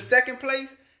he was in second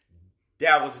place,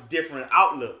 that was a different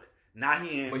outlook. Now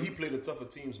But he played the tougher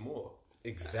teams more.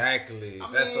 Exactly.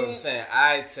 That's what I'm saying.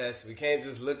 Eye test. We can't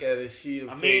just look at a sheet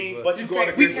of paper. But You you going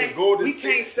can't, against we the can't, Golden we State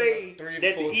can't say three to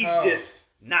that the four East times. just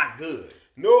not good.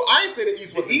 No, I ain't say the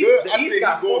East wasn't East- good. the I East said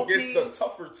got he go 14. against the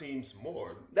tougher teams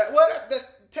more.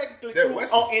 That's technically That true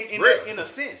West is great. in a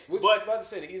sense. What you But about to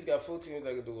say? The East got 4 teams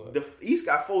that can do it. the East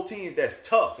got 4 teams that's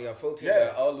tough. They got 4 teams Yeah.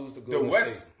 that all lose to The Golden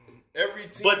West, State. every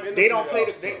team. But in they the don't play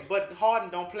playoffs tough. but Harden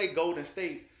don't play Golden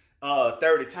State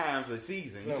 30 times a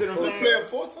season. You see what I'm So saying? he playing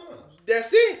 4 times. That's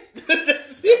it. That's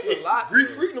That's it. a lot.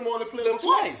 Greek Freak them only played Them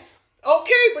twice.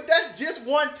 Okay, but that's just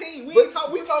one team. We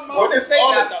talking But about it's State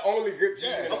all not in- the only good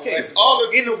team. Yeah, in the okay, West. it's all the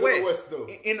in teams the in the West. West though.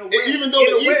 In the West. Even though In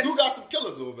the the East West. do got some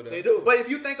killers over there. They do. But if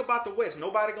you think about the West,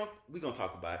 we gonna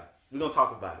talk about it. We're gonna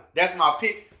talk about it. That's my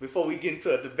pick before we get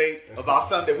into a debate about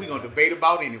something that we're gonna debate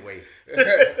about anyway.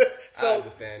 I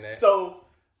understand that. So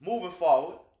moving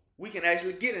forward, we can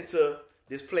actually get into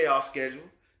this playoff schedule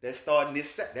that's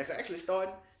actually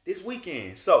starting this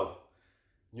weekend. So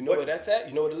You know where that's at?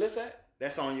 You know where the list at?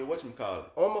 that's on your whatchamacallit.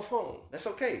 On my phone. That's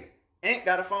okay. Ant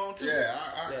got a phone too. Yeah,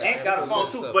 Ant got a phone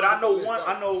too. But I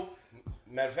know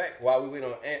Matter of fact, while we wait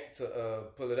on Ant to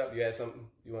pull it up, you had something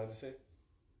you wanted to say?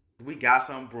 we got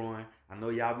something brewing. I know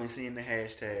y'all been seeing the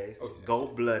hashtags. Oh, yeah.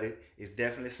 Gold Blooded is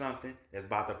definitely something that's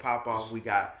about to pop off. We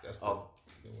got That's a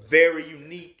the West. very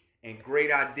unique and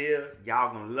great idea.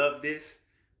 Y'all gonna love this.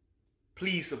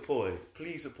 Please support it.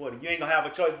 Please support it. You ain't gonna have a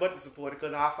choice but to support it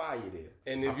because I'll fire you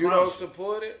there. And if I you don't promise you.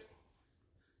 support it,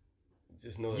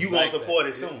 just know you gonna support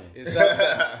it soon. It's up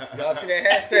there. Y'all see that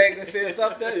hashtag that says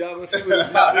up there? Y'all gonna see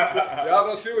what y'all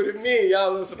gonna see what it means.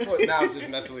 Y'all gonna support. Now I'm just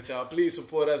messing with y'all. Please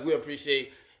support us. We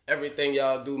appreciate everything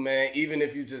y'all do, man. Even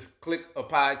if you just click a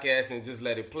podcast and just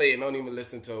let it play and don't even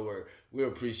listen to a word, we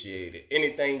appreciate it.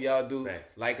 Anything y'all do,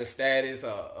 like a status,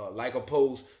 like a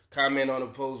post, comment on a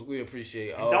post, we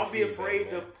appreciate all. Don't be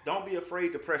afraid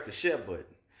to press the share button.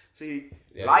 See,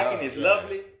 liking is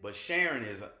lovely, but sharing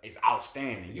is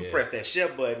outstanding. You press that share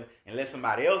button and let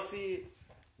somebody else see it.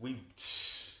 We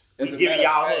giving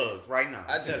y'all hugs right now.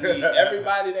 I just need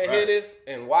everybody that hear this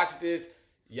and watch this,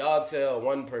 y'all tell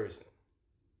one person.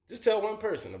 Just tell one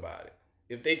person about it.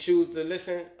 If they choose to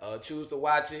listen, choose to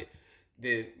watch it,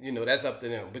 then, that's up to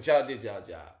them. But y'all did y'all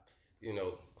job.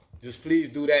 Just please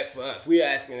do that for us. We're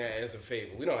asking that as a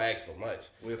favor. We don't ask for much.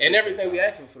 And everything we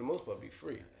ask for the most part, be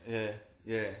free.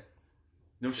 Yeah.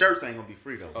 Them shirts ain't gonna be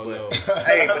free though. Oh, but, no.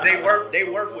 Hey, but they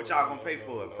worth what y'all gonna pay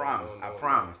for it. I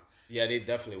promise. Yeah, they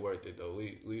definitely worth it though.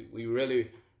 We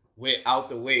really went out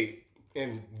the way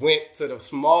and went to the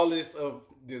smallest of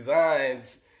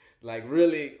designs, like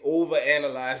really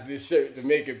overanalyzed this shirt to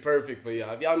make it perfect for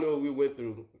y'all. If y'all know what we went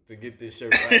through to get this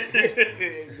shirt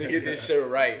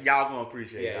right, y'all gonna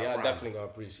appreciate it. Yeah, y'all definitely gonna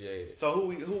appreciate it. So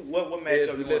what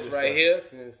matchup you want to discuss? Right here,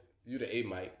 since you the A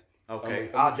mic. Okay,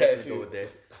 I'll definitely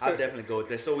go with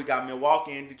that. So we got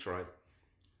Milwaukee and Detroit.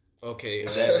 Okay,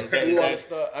 you want to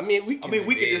start? We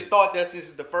could just start that since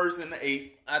it's the first and the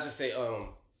 8th. I just say,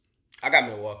 I got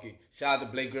Milwaukee. Shout out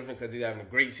to Blake Griffin because he's having a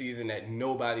great season that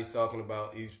nobody's talking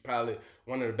about. He's probably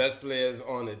one of the best players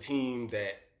on the team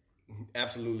that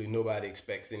absolutely nobody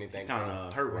expects anything from. Kind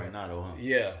of hurt right now, though, huh?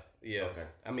 Yeah. Okay.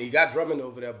 He got Drummond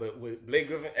over there, but with Blake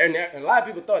Griffin, and a lot of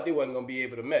people thought they wasn't going to be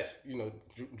able to mesh,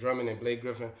 Drummond and Blake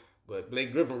Griffin. But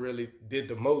Blake Griffin really did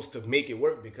the most to make it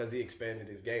work because he expanded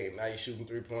his game. Now he's shooting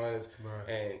 3-pointers,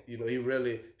 and he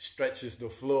really stretches the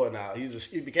floor now.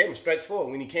 He became a stretch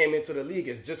forward when he came into the league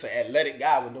as just an athletic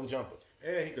guy with no jumper.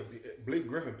 And he could be. Blake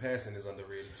Griffin passing is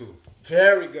underrated too.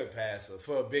 Very good passer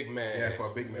for a big man. Yeah, for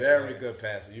a big man. Very good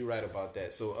passer. You're right about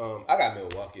that. So I got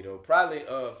Milwaukee though. Probably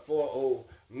 4-0.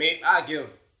 I give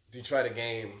Detroit a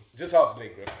game just off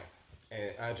Blake Griffin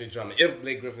and Andre Drummond if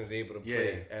Blake Griffin's able to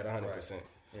play at 100%. Right.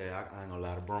 Yeah, I ain't gonna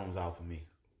lie, the Broom's out for me.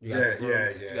 Yeah.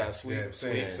 You got a sweep. Yeah,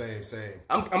 same.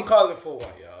 I'm calling 4-1,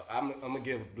 y'all. I'm gonna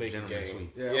give Blake a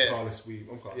game. I'm calling sweep.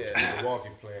 I'm calling sweep. Milwaukee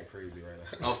playing crazy right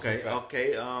now. Okay. We're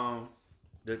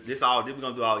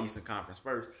gonna do all Eastern Conference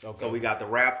first. Okay. So we got the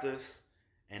Raptors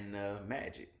and the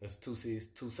Magic. That's 2 seeds,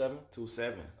 2-7?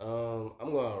 2-7.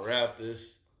 I'm going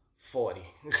Raptors 40.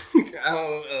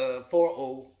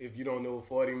 4-0. If you don't know what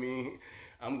 40 means,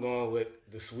 I'm going with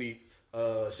the sweep.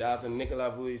 Shout out to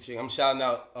Nikola Vucevic. I'm shouting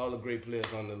out all the great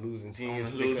players on the losing teams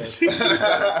because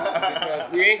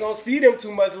we ain't gonna see them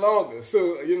too much longer.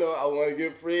 So I want to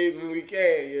give praise when we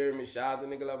can. You hear me? Shout out to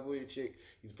Nikola Vucevic.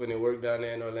 He's putting in work down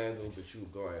there in Orlando, but you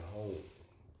going home.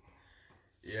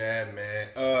 Yeah, man.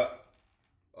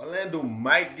 Orlando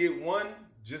might get one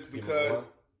just because.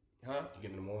 Huh? You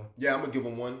giving them one? Yeah, I'm gonna give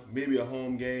them one. Maybe a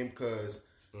home game because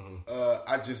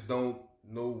I just don't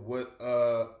know what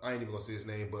I ain't even gonna say his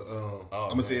name, but I'm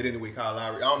gonna say it anyway. Kyle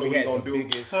Lowry. I don't know what he's gonna do.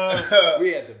 We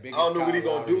had the biggest. I don't know what he's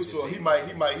gonna do. So he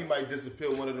might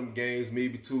disappear one of them games,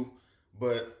 maybe 2.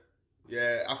 But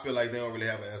yeah, I feel like they don't really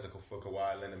have an answer for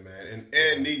Kawhi Leonard, man.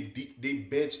 And they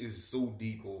bench is so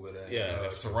deep over there. Yeah,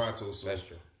 in Toronto. So that's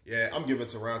true. Yeah, I'm giving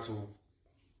Toronto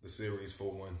the series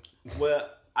 4-1. Well,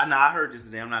 I heard this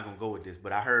today. I'm not gonna go with this,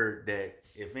 but I heard that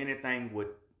if anything would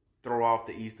throw off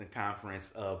the Eastern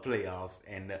Conference playoffs,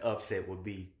 and the upset would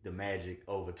be the Magic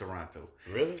over Toronto.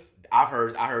 Really? I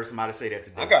heard somebody say that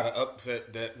today. I got an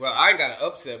upset that. Well, I ain't got an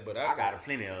upset, but I got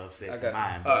plenty of upsets in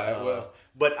mine. But,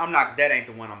 but I'm not. That ain't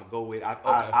the one I'm gonna go with.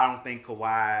 I don't think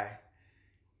Kawhi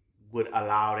would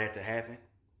allow that to happen.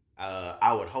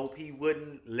 I would hope he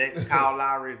wouldn't let Kyle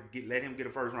Lowry let him get a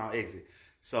first round exit.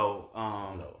 So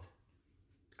no.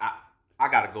 I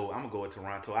gotta go. I'm gonna go with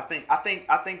Toronto. I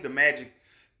think the Magic.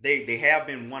 They have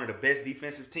been one of the best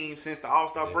defensive teams since the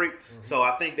All-Star break. Mm-hmm. So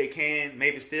I think they can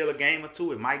maybe steal a game or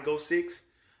 2. It might go 6.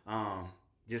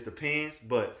 Just depends.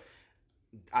 But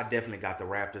I definitely got the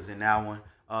Raptors in that one.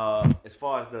 As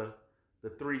far as the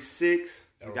 3-6,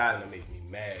 you got to make me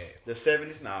mad. The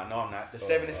 70s? No, I'm not. The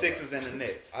 76ers and the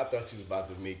Nets. I thought you was about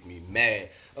to make me mad.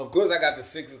 Of course I got the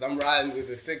Sixers. I'm riding with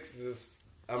the Sixers.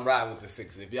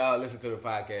 If y'all listen to the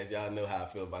podcast, y'all know how I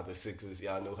feel about the Sixers.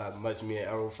 Y'all know how much me and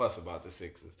Aaron fuss about the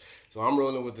Sixers. So I'm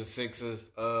rolling with the Sixers.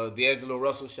 D'Angelo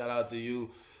Russell, shout out to you.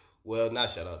 Well,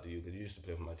 not shout out to you because you used to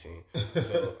play for my team.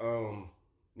 So,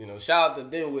 shout out to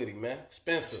Dinwiddie, man.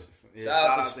 Spencer. Yeah, shout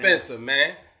out to Spencer,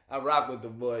 man. I rock with the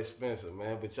boy Spencer,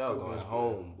 man, but y'all going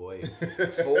home, boy.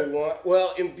 4-1.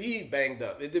 Well, Embiid banged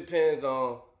up. It depends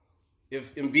on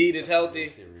if Embiid is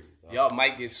healthy, y'all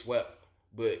might get swept.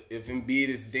 But if Embiid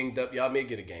is dinged up, y'all may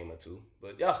get a game or two.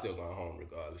 But y'all still going home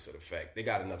regardless of the fact. They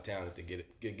got enough talent to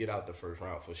get out the first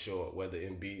round for sure, whether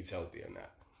Embiid's healthy or not.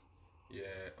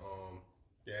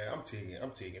 Yeah,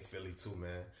 I'm taking Philly too,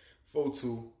 man.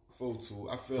 4-2.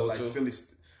 I feel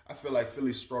 4-2. like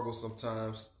Philly struggles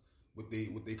sometimes with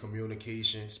their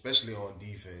communication, especially on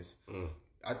defense.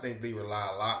 I think they rely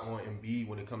a lot on Embiid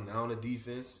when it comes down to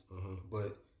defense.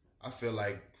 But I feel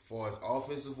like as far as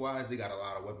offensive wise, they got a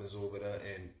lot of weapons over there,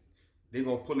 and they're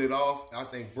gonna pull it off. I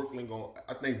think Brooklyn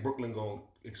gonna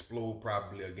explode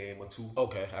probably a game or two.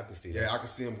 Okay, I can see that. Yeah, I can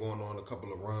see them going on a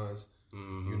couple of runs.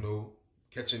 You know,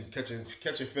 catching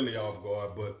Philly off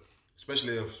guard, but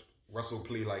especially if Russell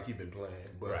play like he been playing.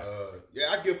 But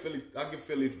I give Philly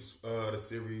the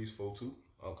series 4-2.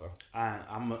 Okay.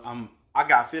 I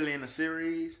got Philly in the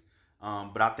series,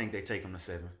 but I think they take them to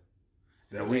 7.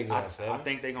 I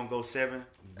think they're gonna go 7.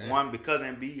 One, because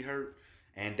Embiid hurt,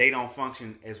 and they don't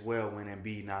function as well when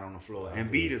Embiid not on the floor.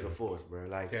 Embiid is a force, bro.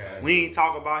 Like we ain't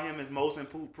talk about him as most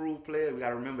improved player. We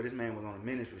gotta remember this man was on a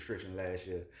minutes restriction last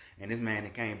year, and this man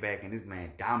that came back and this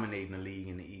man dominating the league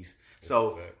in the East.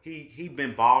 So he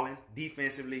been balling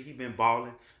defensively. He been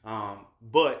balling.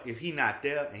 But if he not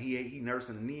there and he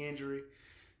nursing a knee injury,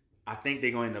 I think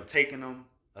they're gonna end up taking him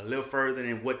a little further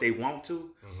than what they want to.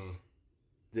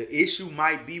 The issue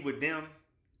might be with them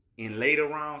in later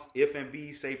rounds if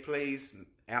Embiid say plays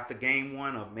after game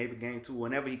 1 or maybe game 2,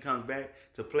 whenever he comes back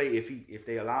to play, if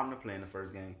they allow him to play in the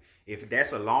first game. If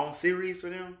that's a long series for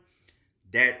them,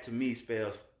 that to me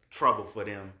spells trouble for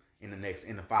them in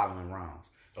the following rounds.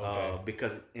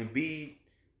 Because Embiid,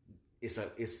 it's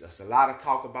a lot of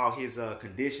talk about his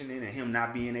conditioning and him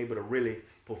not being able to really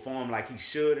perform like he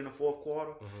should in the fourth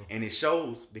quarter, and it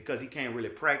shows because he can't really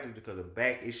practice because of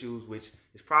back issues, which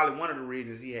is probably one of the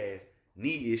reasons he has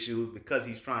knee issues, because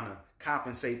he's trying to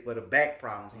compensate for the back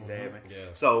problems he's having.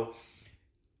 So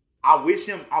I wish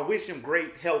him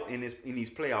great health in these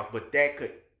playoffs, but that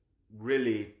could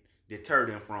really deter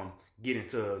them from getting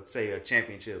to, say, a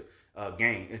championship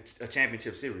game, a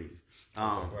championship series.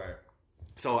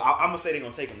 So I'm gonna say they're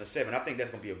gonna take them to 7. I think that's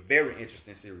gonna be a very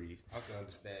interesting series. I can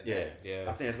understand that. Yeah.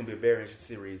 I think that's gonna be a very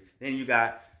interesting series. Then you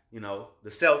got, the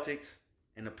Celtics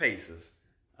and the Pacers.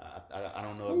 I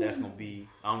don't know if that's gonna be.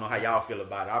 I don't know how y'all feel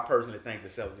about it. I personally think the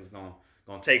Celtics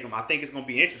gonna take them. I think it's gonna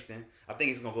be interesting. I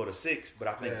think it's gonna go to 6, but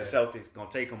I think the Celtics gonna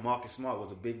take him. Marcus Smart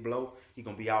was a big blow. He's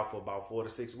gonna be out for about 4 to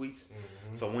 6 weeks.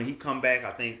 So when he come back,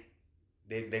 I think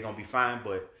they're gonna be fine.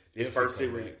 But this first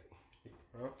series.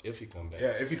 If he come back.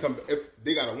 Yeah, if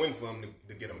they got to win for him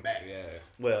to get him back. Yeah.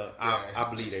 Well, I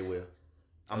believe they will.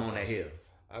 I'm on that hill.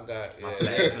 I got man.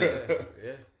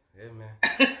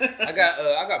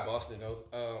 I got Boston though.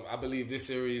 I believe this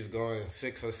series is going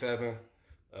 6 or 7.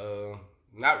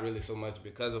 Not really so much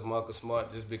because of Marcus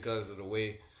Smart, just because of the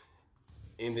way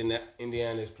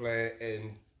Indiana is playing,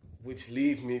 and which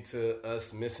leads me to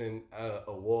us missing an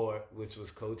award, which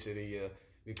was Coach of the Year.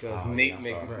 Because Nate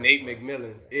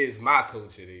McMillan is my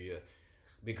Coach of the Year.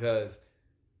 Because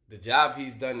the job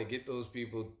he's done to get those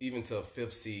people even to a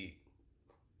 5th seed,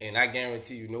 and I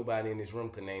guarantee you nobody in this room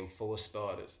can name 4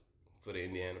 starters for the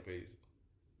Indiana Pacers.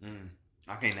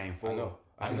 I can't name 4.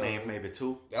 I can name maybe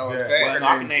 2. That's what I'm saying.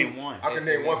 I can name 1. I can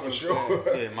name 1 for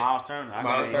sure. Yeah, Miles Turner.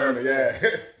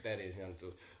 That is young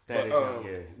too.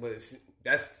 But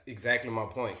that's exactly my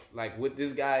point. Like, what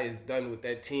this guy has done with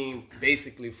that team,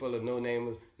 basically full of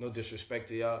no-namers, no disrespect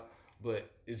to y'all, but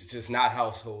it's just not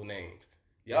household names.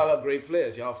 Y'all are great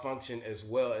players. Y'all function as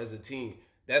well as a team.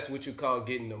 That's what you call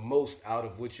getting the most out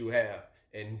of what you have.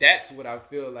 And that's what I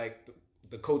feel like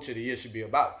the Coach of the Year should be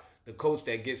about. The coach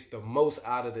that gets the most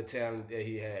out of the talent that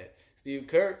he had. Steve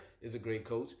Kerr is a great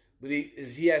coach, but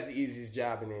he has the easiest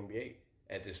job in the NBA.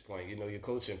 At this point, you're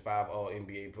coaching 5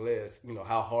 All-NBA players.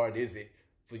 How hard is it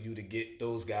for you to get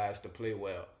those guys to play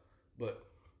well? But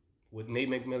what Nate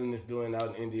McMillan is doing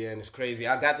out in Indiana is crazy.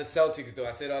 I got the Celtics, though.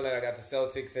 I said all that. I got the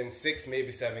Celtics in 6, maybe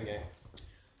 7 games.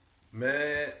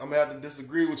 Man, I'm going to have to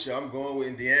disagree with you. I'm going with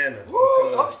Indiana.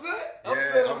 Woo, upset?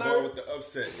 I'm going with the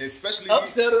upset. Especially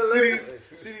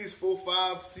see these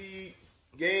 4-5 seed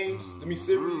games,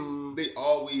 series, they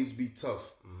always be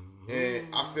tough. And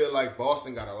I feel like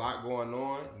Boston got a lot going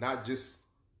on, not just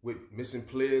with missing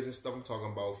players and stuff. I'm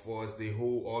talking about as far as the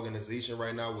whole organization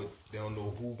right now. They don't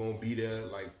know who going to be there,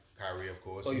 like Kyrie, of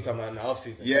course. Oh, you talking about in the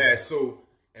offseason? Yeah,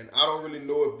 and I don't really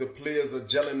know if the players are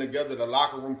gelling together. The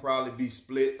locker room probably be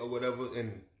split or whatever.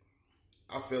 And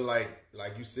I feel like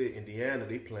you said, Indiana,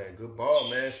 they playing good ball,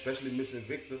 man. Especially missing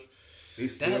Victor. They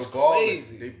still balling.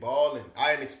 Crazy. They balling.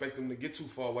 I didn't expect them to get too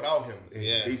far without him. And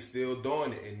Yeah. they still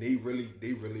doing it. And they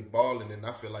really balling. And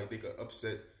I feel like they could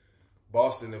upset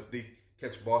Boston if they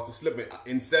catch Boston slipping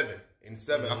in 7. In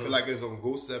 7. I feel like it's gonna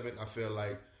go 7. I feel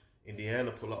like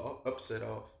Indiana pull an upset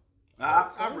off. I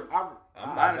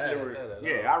honestly, mad at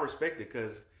that at I respect it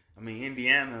because I mean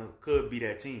Indiana could be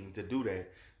that team to do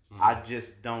that. I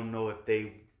just don't know if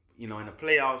they, in the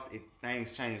playoffs,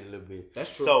 things change a little bit.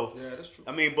 That's true. So Yeah, that's true.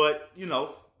 I mean, but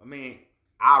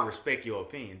I respect your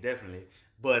opinion definitely.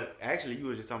 But actually, you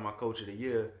were just talking about Coach of the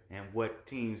Year and what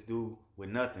teams do with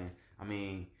nothing. I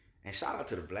mean, and shout out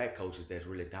to the black coaches that's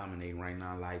really dominating right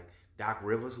now, like Doc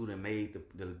Rivers, who done made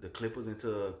the Clippers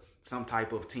into some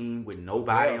type of team with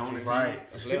nobody on the team. Right.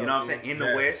 You know what I'm saying? In the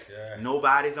Yeah, West, yeah.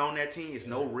 nobody's on that team. It's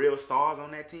no real stars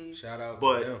on that team. Shout out to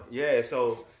but them. yeah,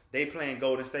 so they playing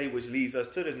Golden State, which leads us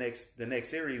to the next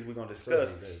series we're gonna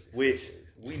discuss, which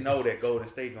we know that Golden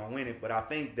State gonna win it. But I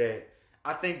think that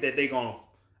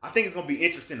it's gonna be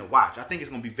interesting to watch. I think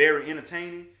it's gonna be very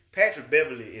entertaining. Patrick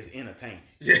Beverly is entertaining.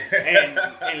 Yeah.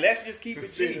 And let's just keep To it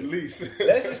say G. the least.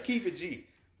 Let's just keep it G.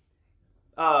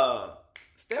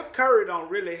 Steph Curry don't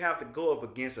really have to go up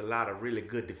against a lot of really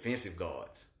good defensive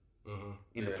guards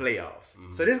in the playoffs.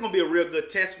 So this is gonna be a real good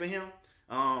test for him,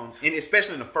 and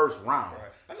especially in the first round.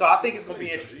 Right. So I think it's gonna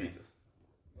be interesting.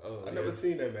 I never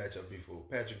seen that matchup before.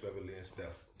 Patrick Beverly and Steph.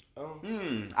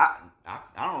 I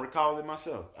don't recall it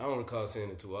myself. I don't recall seeing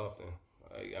it too often.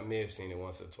 I may have seen it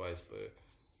once or twice, but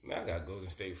man, I got Golden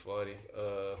State 40.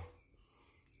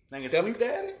 Think it's Steph- sweep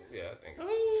daddy? Yeah, I think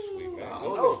it's sweet, man. I don't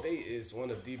Golden know. State is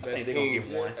one of the best think they gonna teams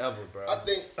get one. ever, bro. I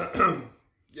think, I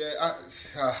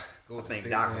Golden think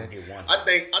State, Doc man. gonna get one.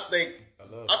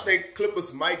 I think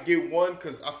Clippers might get one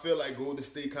because I feel like Golden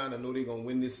State kind of know they're gonna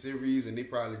win this series and they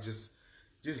probably just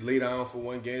lay down for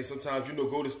one game. Sometimes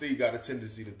Golden State got a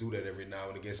tendency to do that every now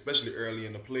and again, especially early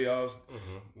in the playoffs.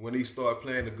 When they start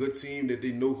playing a good team that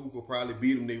they know who could probably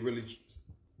beat them, they really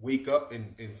wake up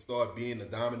and start being the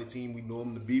dominant team we know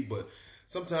them to be. But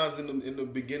sometimes in the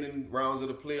beginning rounds of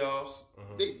the playoffs,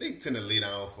 they tend to lay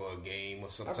down for a game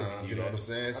or sometimes. You know what I'm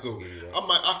saying? So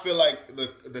I feel like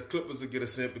the Clippers will get a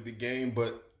sympathy game,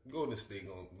 but Golden State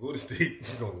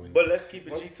gonna win. But let's keep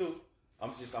it G2.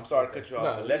 I'm sorry to cut you off.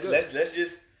 No, but let's good. let's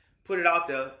just put it out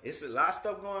there. It's a lot of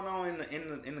stuff going on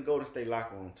in the Golden State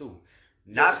locker room too.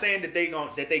 Not saying that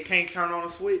they can't turn on a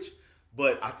switch,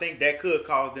 but I think that could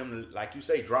cause them to, like you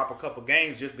say, drop a couple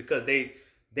games just because they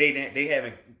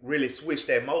haven't really switched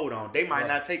that mode on. They might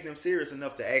not take them serious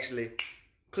enough to actually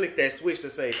click that switch to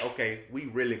say, okay, we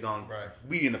really gonna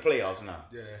we in the playoffs now.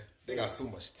 Yeah, they got so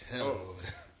much talent over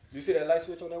there. You see that light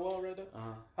switch on that wall right there? Uh-huh.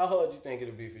 How hard do you think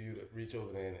it'll be for you to reach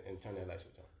over there and turn that light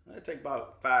switch on? It'll take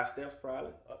about 5 steps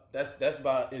probably. That's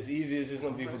about as easy as it's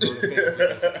gonna be for Golden State.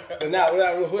 But now, what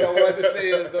I wanted to say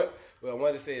is though,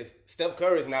 Steph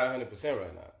Curry's not 100%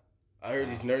 right now. I heard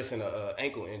he's nursing a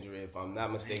ankle injury, if I'm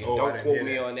not mistaken. Oh, I Don't didn't quote hear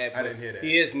me that. on that. I didn't hear that.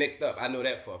 He is nicked up. I know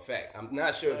that for a fact. I'm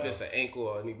not sure if it's an ankle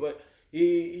or anything, but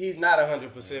he's not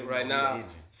 100% right now.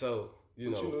 So.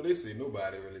 But they say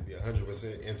nobody really be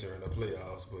 100% entering the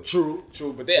playoffs. But True.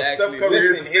 But they actually Steph Curry is a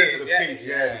listening here. sensitive case,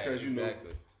 because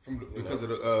exactly. because of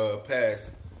the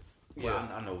past. Well,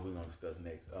 I know what we're gonna discuss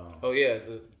next.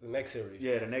 The next series.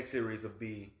 Yeah, the next series will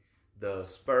be the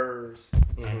Spurs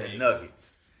and the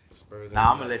Nuggets. Spurs.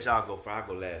 Now I'm gonna let y'all go. I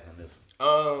go last on this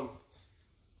one.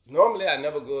 Normally I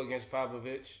never go against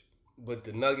Popovich, but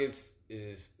the Nuggets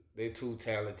they too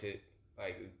talented.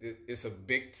 Like it's a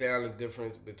big talent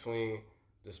difference between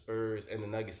the Spurs and the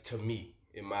Nuggets to me,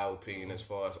 in my opinion, as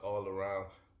far as all around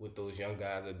what those young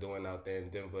guys are doing out there in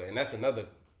Denver, and that's another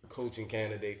coaching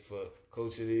candidate for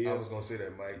Coach of the Year. I was gonna say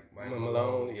that Mike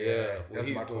Malone. Yeah, what that's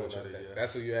he's my doing coach of out the there. year.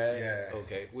 That's who you had? Yeah.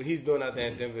 Okay. What he's doing out there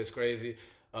in Denver is crazy.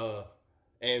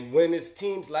 And when it's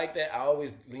teams like that, I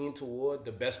always lean toward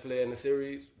the best player in the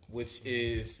series, which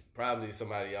is probably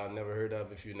somebody y'all never heard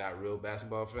of if you're not real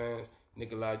basketball fans,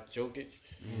 Nikola Jokic.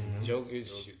 Jokic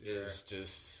is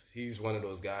just, he's one of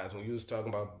those guys. When you was talking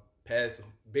about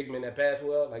big men that pass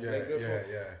well, like Blake Griffin.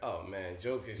 Oh, man,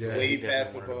 Jokic, the way he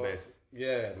passed the ball.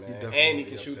 Yeah, man. And he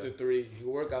can shoot the three. He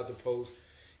can work out the post.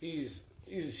 He's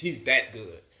that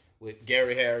good. With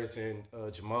Gary Harris and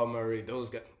Jamal Murray,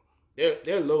 those guys,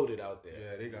 they're loaded out there.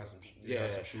 Yeah, they got some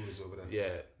shooters over there.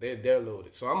 Yeah, they're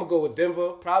loaded. So I'm gonna go with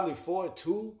Denver, probably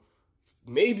 4-2,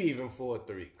 maybe even 4-3,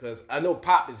 because I know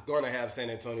Pop is gonna have San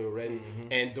Antonio ready,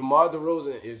 and DeMar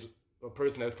DeRozan is a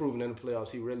person that's proven in the playoffs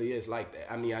he really is like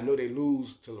that. I mean, I know they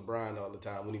lose to LeBron all the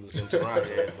time when he was in Toronto.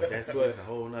 Yeah, but that's just a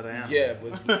whole nother animal. Yeah,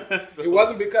 but it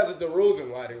wasn't because of DeRozan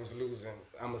why they was losing.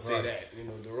 I'm gonna say that. You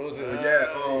know, DeRozan.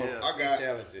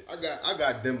 Talented. I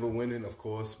got Denver winning, of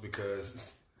course,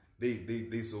 because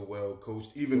they so well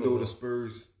coached. Even though the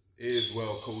Spurs is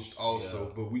well coached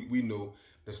also, but we know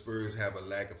the Spurs have a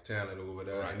lack of talent over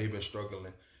there, and they've been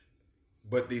struggling.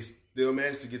 But they still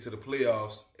manage to get to the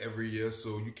playoffs every year,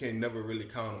 so you can't never really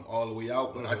count them all the way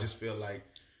out. But I just feel like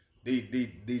they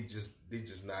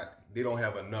just not. They don't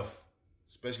have enough,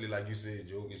 especially like you said,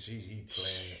 Jokic. He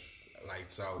playing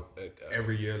lights out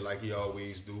every year like he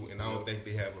always do, and I don't think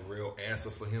they have a real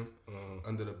answer for him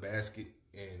under the basket.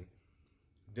 And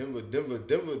Denver,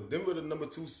 the number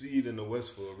 2 seed in the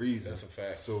West for a reason. That's a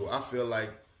fact. So I feel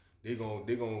like they're gonna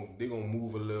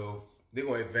move a little. They're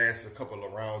going to advance a couple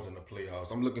of rounds in the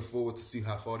playoffs. I'm looking forward to see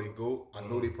how far they go. I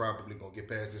know they probably going to get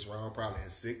past this round, probably in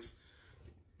 6.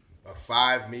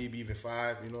 5, maybe even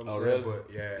 5, you know what I'm saying?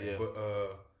 Really? But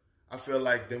I feel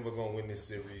like Denver going to win this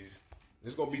series.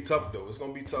 It's going to be tough, though. It's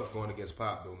going to be tough going against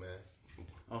Pop, though, man.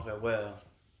 Okay, well,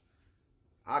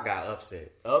 I got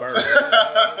upset. I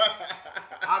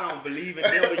don't believe in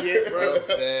Denver yet, bro.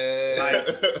 Upset.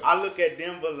 Like, I look at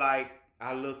Denver like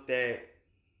I looked at,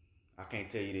 I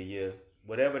can't tell you the year.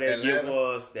 Whatever that year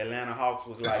was, the Atlanta Hawks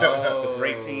was like the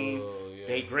great team. Yeah.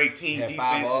 They great team defense.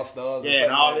 5 All-Stars. Yeah,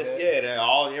 and all like this.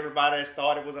 That. Everybody that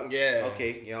started was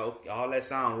okay. You know, all that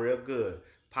sound real good.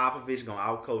 Popovich gonna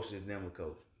outcoach this Denver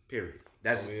coach. Period.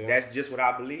 That's just what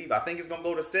I believe. I think it's gonna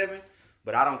go to 7,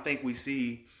 but I don't think we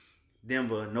see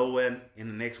Denver nowhere in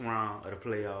the next round of the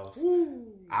playoffs. Woo.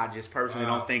 I just personally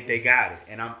don't think they got it,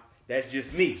 and that's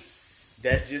just me.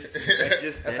 That's a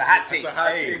hot take. That's a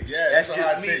hot take. Yeah, that's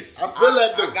just me. I feel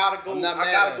that though. I gotta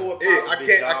go with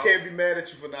Popovich. I can't be mad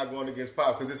at you for not going against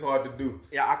Pop because it's hard to do.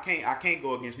 Yeah, I can't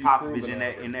go against Popovich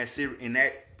in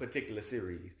that particular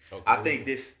series. Okay. I think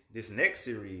this next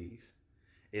series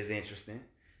is interesting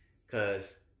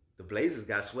because the Blazers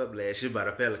got swept last year by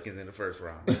the Pelicans in the first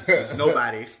round, which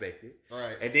nobody expected.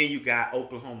 Right. And then you got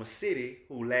Oklahoma City,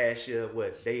 who last year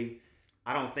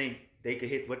I don't think they could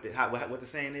hit what the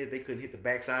saying is. They couldn't hit the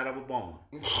backside of a bone.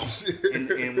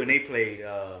 and when they played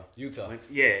Utah,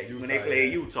 when they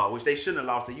played Utah, which they shouldn't have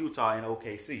lost to Utah in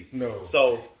OKC. No,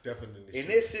 so definitely in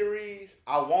this series,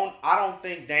 I don't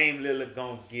think Dame Lillard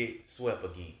gonna get swept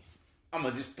again. I'm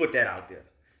gonna just put that out there.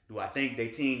 Do I think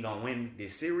their team gonna win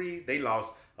this series? They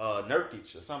lost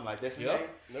Nurkic or something like that.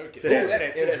 Nurkic.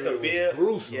 That severe,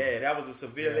 gruesome. Yeah, that was a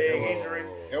severe leg injury.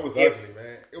 It was ugly,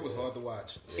 man. It was hard to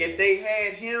watch. If they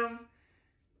had him,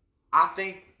 I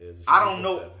don't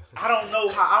know how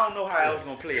it was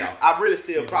gonna play out. I really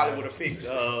still probably would have picked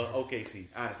OKC,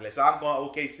 honestly. So I'm going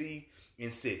OKC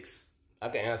in 6. I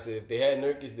can answer if they had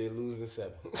Nurkic, they lose in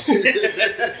 7. Nah,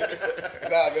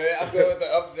 man, I'm going with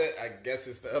the upset. I guess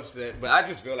it's the upset, but I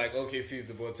just feel like OKC is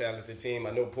the more talented team.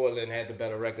 I know Portland had the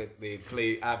better record. They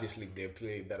played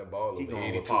better ball over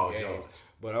 82 games.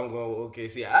 But I'm going with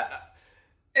OKC.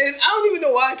 And I don't even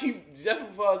know why I keep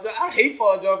jeffing Paul George. I hate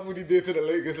Paul George what he did to the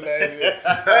Lakers last year.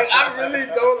 I really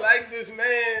don't like this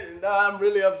man. No, I'm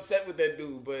really upset with that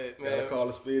dude. But man, gotta call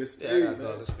a spade a spade. Yeah, gotta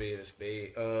call a spade a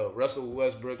spade. Russell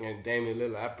Westbrook and Damian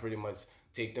Lillard, I pretty much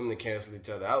take them to cancel each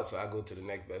other out. So I go to the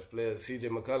next best player. CJ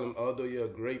McCollum, although you're a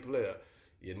great player,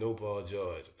 you know Paul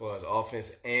George as far as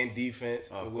offense and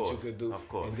defense, what you could do. Of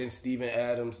course. And then Steven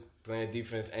Adams playing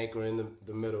defense, anchor in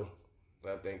the middle.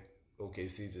 I think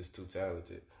OKC's just too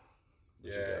talented.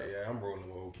 Yeah, I'm rolling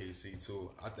with OKC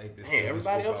too. I think this. Hey,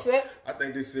 everybody upset? I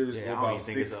think this series go about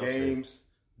 6 games.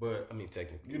 But I mean,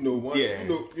 technically, you know, I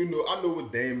know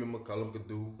what Dame and McCollum could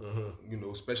do. You know,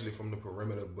 especially from the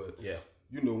perimeter. But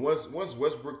you know, once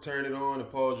Westbrook turned it on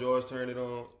and Paul George turned it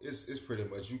on, it's pretty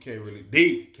much they can't really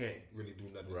do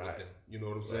nothing with them. You know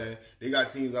what I'm saying? They got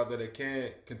teams out there that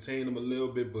can contain them a little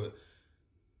bit, but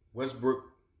Westbrook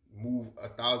move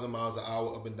 1,000 miles an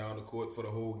hour up and down the court for the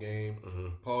whole game.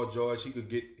 Paul George, he could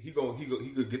get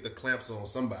the clamps on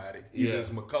somebody. Either it's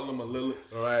McCollum or Lillard.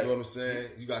 Right. You know what I'm saying?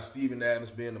 You got Steven Adams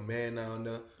being the man down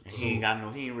there. He ain't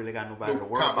really got nobody to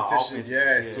worry about offense.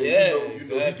 So you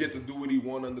know he get to do what he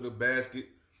want under the basket.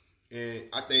 And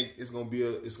I think it's gonna be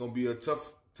a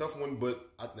tough one, but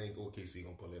I think OKC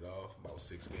gonna pull it off about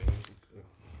 6 games.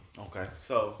 Okay.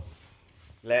 So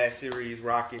last series,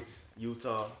 Rockets,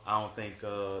 Utah, I don't think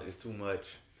it's too much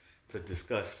to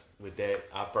discuss with that.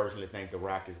 I personally think the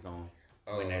Rockets gonna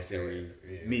win that series.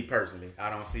 Yeah. Me personally,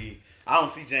 I don't see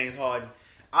James Harden.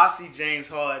 I see James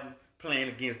Harden playing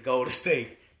against Golden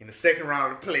State in the second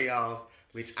round of the playoffs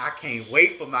which I can't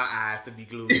wait for my eyes to be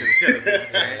glued to the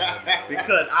television, man,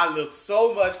 because I look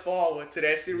so much forward to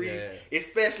that series,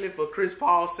 especially for Chris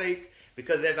Paul's sake,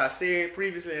 because as I said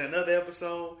previously in another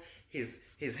episode, his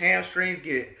hamstrings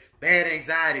get bad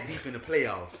anxiety deep in the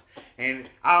playoffs, and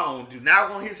I do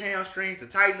not want his hamstrings to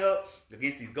tighten up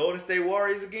against these Golden State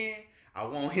Warriors again. I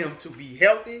want him to be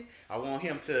healthy. I want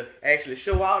him to actually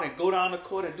show out and go down the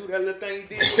court and do that little thing he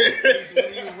did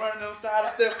when he was running on the side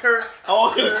of Steph Curry. I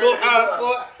want him to go down the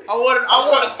court. I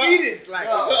want to see this. Like,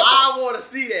 I want to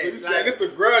see that. So you saying it's a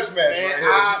grudge match, man?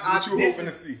 What you hoping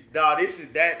to see? Dog, this is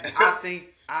that.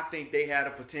 I think they had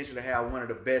the potential to have one of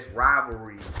the best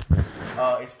rivalries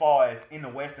as far as in the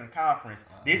Western Conference.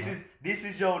 This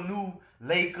is your new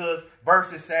Lakers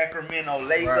versus Sacramento,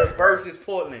 Lakers versus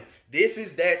Portland. This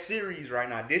is that series right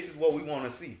now. This is what we want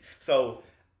to see. So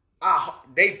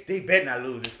they better not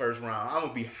lose this first round. I'm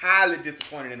gonna be highly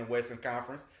disappointed in the Western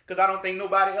Conference because I don't think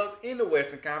nobody else in the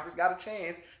Western Conference got a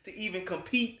chance to even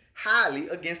compete highly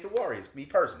against the Warriors. Me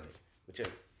personally,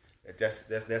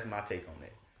 that's my take on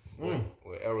that. Well,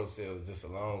 Aerosol is just a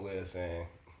long way of saying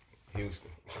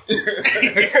Houston. But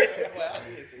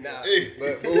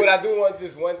what I do want,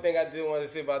 just one thing I did want to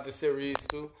say about the series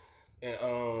too, and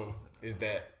is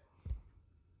that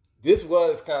this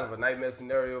was kind of a nightmare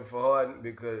scenario for Harden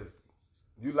because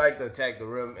you like to attack the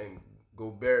rim, and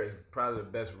Gobert is probably the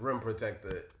best rim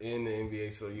protector in the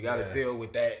NBA. So you got to deal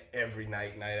with that every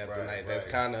night after night. That's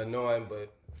kind of annoying,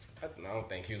 but I don't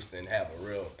think Houston have a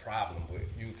real problem with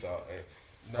Utah.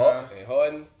 And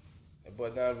Harden, that boy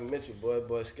Donovan Mitchell,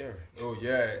 boy, scary. Oh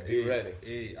yeah, be ready.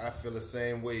 Hey, I feel the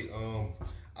same way.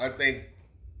 I think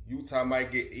Utah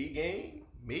might get a game.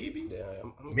 Maybe,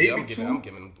 maybe two. I'm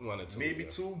giving 1 or 2. Maybe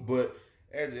 2, but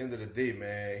at the end of the day,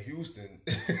 man, Houston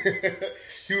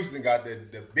got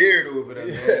the beard over there,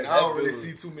 man. I don't really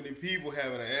see too many people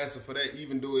having an answer for that,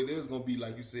 even though it is going to be,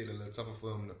 like you said, a little tougher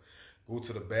for him to go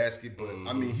to the basket. But,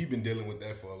 I mean, he's been dealing with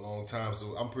that for a long time,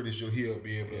 so I'm pretty sure he'll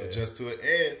be able to adjust to it.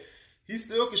 And he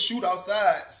still can shoot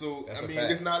outside, so, I mean,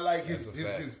 it's not like he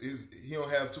don't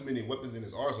have too many weapons in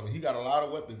his arsenal. He got a lot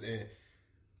of weapons, and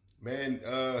man,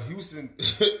 Houston,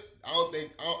 I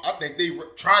think they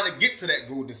trying to get to that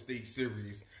Golden State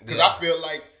series because I feel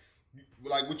like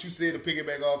what you said to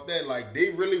piggyback off that, like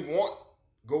they really want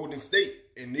Golden State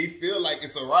and they feel like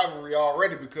it's a rivalry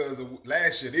already because of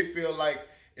last year. They feel like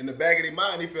in the back of their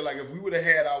mind, they feel like if we would have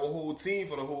had our whole team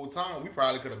for the whole time, we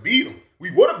probably could have beat them. We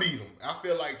would have beat them. I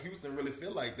feel like Houston really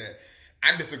feel like that.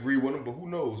 I disagree with them, but who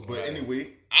knows? But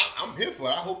anyway, I'm here for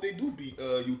it. I hope they do beat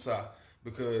Utah.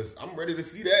 Because I'm ready to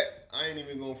see that. I ain't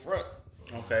even gonna front.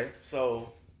 Okay,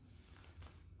 so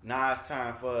now it's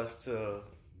time for us to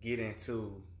get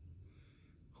into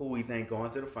who we think going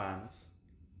to the finals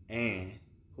and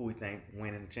who we think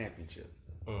winning the championship.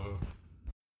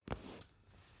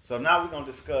 So now we're gonna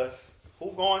discuss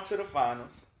who going to the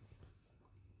finals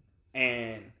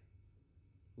and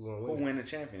who win the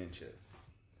championship.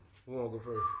 Who wanna go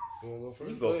first?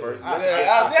 You go first.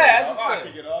 I'll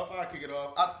kick it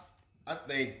off. I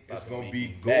think it's going to be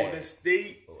Golden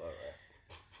State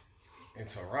and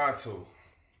Toronto.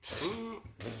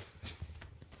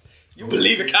 You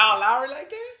believe in Kyle Lowry like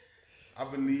that? I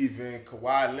believe in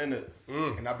Kawhi Leonard,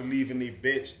 and I believe in their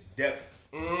bench depth.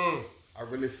 I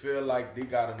really feel like they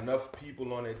got enough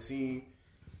people on their team.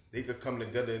 They could come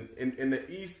together. And the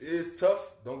East is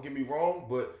tough, don't get me wrong,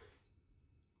 but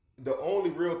the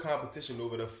only real competition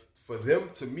over there for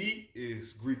them, to me,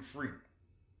 is Greek Freak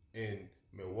in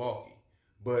Milwaukee.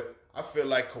 But I feel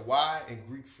like Kawhi and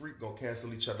Greek Freak gonna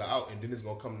cancel each other out, and then it's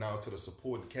gonna come down to the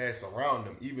supporting cast around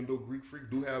them. Even though Greek Freak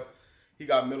he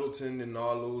got Middleton and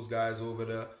all those guys over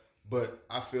there, but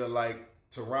I feel like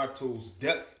Toronto's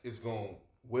depth is gonna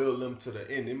will them to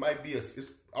the end. It might be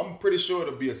I'm pretty sure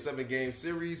it'll be a 7-game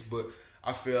series, but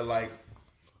I feel like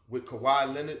with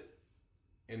Kawhi Leonard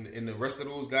and the rest of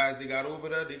those guys they got over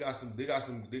there, they got some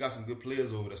good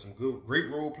players over there, some great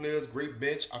role players, great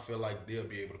bench. I feel like they'll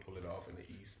be able to pull it off in the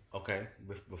East. Okay,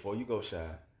 before you go, Shy,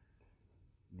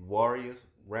 Warriors,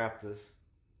 Raptors,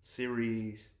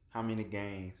 series, how many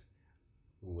games?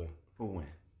 Who win?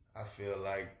 I feel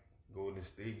like Golden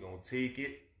State gonna take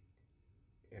it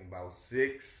in about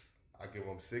 6. I give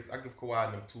them 6. I give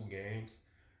Kawhi them 2 games.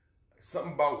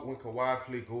 Something about when Kawhi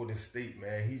play Golden State,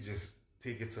 man, he just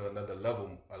take it to another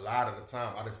level a lot of the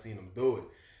time. I done seen him do it.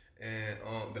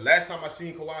 And the last time I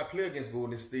seen Kawhi play against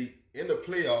Golden State in the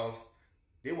playoffs,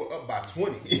 they were up by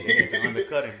 20. They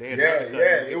undercut him.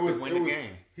 It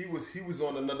was he was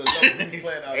on another level. He was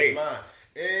playing out his mind.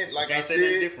 And like I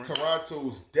said,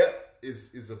 Toronto's depth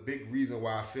is a big reason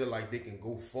why I feel like they can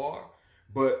go far.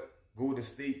 But Golden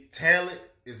State talent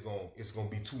it's gonna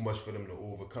be too much for them to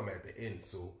overcome at the end.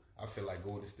 So I feel like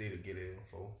Golden State will get it in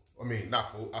 4. I mean,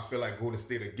 not 4. I feel like Golden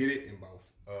State will get it in about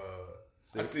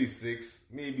I say 6,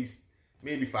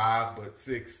 maybe 5, but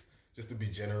 6, just to be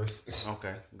generous.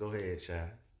 Okay, go ahead, Shy.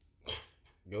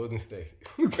 Golden State.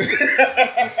 This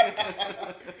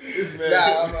man,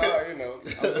 I'm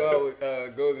going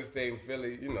with Golden State and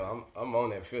Philly. You know, I'm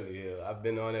on that Philly hill. I've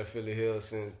been on that Philly hill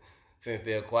since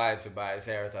they acquired Tobias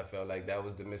Harris. I felt like that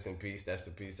was the missing piece. That's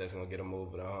the piece that's gonna get them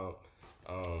over the hump.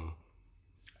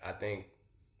 I think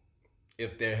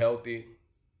if they're healthy,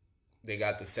 they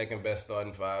got the second best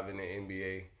starting 5 in the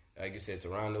NBA. Like you said,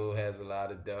 Toronto has a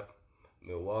lot of depth.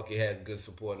 Milwaukee has good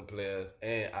supporting players,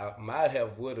 and I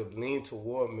would have leaned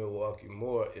toward Milwaukee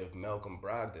more if Malcolm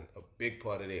Brogdon, a big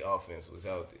part of their offense, was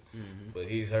healthy. Mm-hmm. But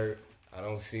he's hurt. I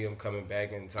don't see him coming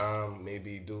back in time.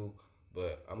 Maybe he do,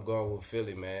 but I'm going with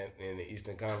Philly, man, in the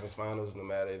Eastern Conference Finals. No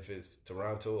matter if it's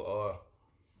Toronto or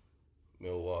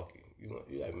Milwaukee, you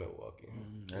like Milwaukee?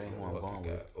 That ain't who I'm going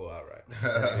with. Oh, all right.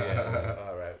 Yeah,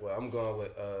 all right. Well, I'm going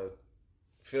with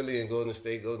Philly and Golden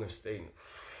State. Golden State.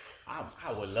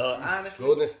 I would love, honestly.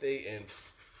 Golden State and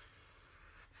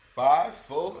 5,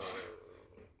 4.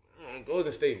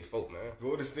 Golden State and 4, man.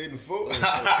 Golden State and 4.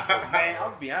 Man,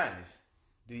 I'll be honest.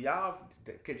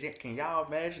 Can y'all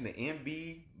imagine the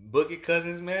Embiid Boogie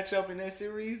Cousins matchup in that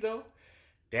series though?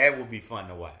 That would be fun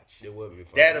to watch. It would be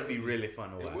fun. That'll be really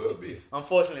fun to watch. It will be.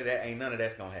 Unfortunately, none of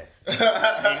that's gonna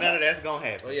happen. None of that's gonna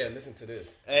happen. Oh yeah, listen to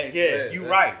this. You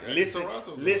right. Yeah, Listen.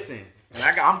 Toronto, Listen. And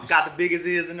I'm got the biggest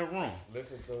ears in the room.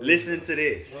 Listen to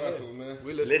this. Toronto, man.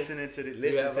 Listen to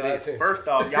this. First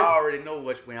off, y'all already know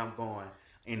which way I'm going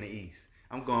in the East.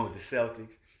 I'm going with the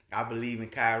Celtics. I believe in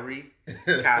Kyrie.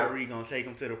 Kyrie gonna take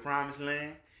them to the promised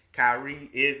land. Kyrie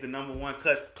is the number 1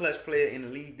 clutch player in the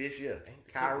league this year.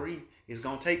 Kyrie is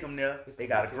gonna take them there. They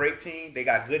got a great team. They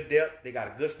got good depth. They got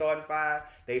a good starting 5.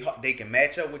 They can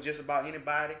match up with just about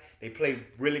anybody. They play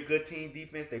really good team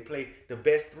defense. They play the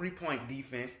best 3-point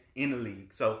defense in the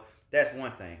league. So that's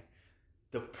one thing.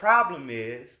 The problem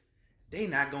is they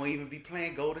not gonna even be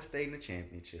playing Golden State in the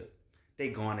championship. They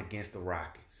going against the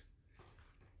Rockets.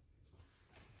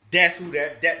 That's who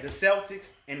the Celtics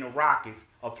and the Rockets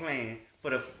are playing for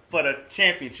the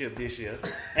championship this year.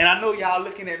 And I know y'all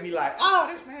looking at me like, oh,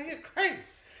 this man here crazy.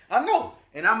 I know.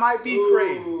 And I might be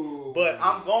crazy. But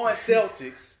I'm going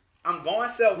Celtics.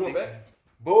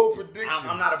 Bold predictions.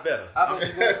 I'm not a better.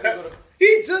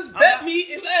 He just bet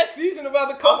me in last season about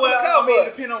the Colts and I mean,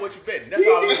 Cowboys. depending on what you betting. That's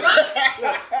all I'm saying.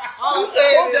 Look, all I'm I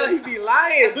saying told y'all is, he be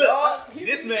lying, dog.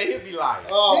 this man, he'll be lying.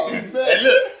 Oh, man. And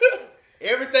look,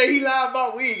 everything he lied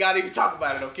about, we ain't got to even talk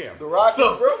about it on camera. The Rockets,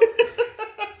 So, bro.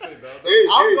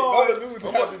 I'm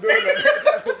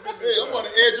on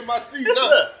the edge of my seat now.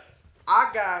 Look,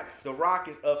 I got the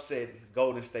Rockets upset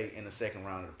Golden State in the second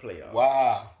round of the playoffs.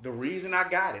 Wow. The reason I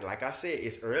got it, like I said,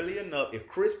 it's early enough. If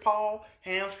Chris Paul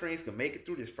hamstrings can make it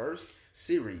through this first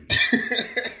series,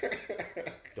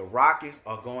 the Rockets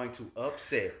are going to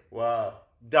upset. Wow.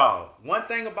 Dog, one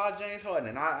thing about James Harden,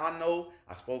 and I know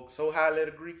I spoke so highly of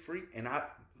the Greek Freak, and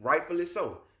rightfully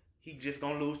so. He just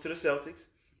going to lose to the Celtics,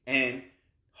 and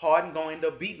Harden going to end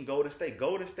up beating Golden State.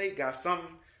 Golden State got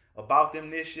something about them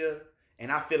this year,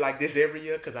 and I feel like this every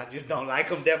year because I just don't like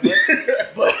them that much.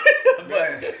 but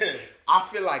I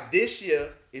feel like this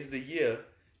year is the year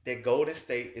that Golden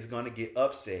State is going to get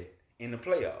upset in the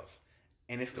playoffs.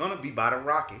 And it's going to be by the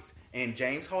Rockets. And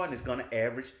James Harden is going to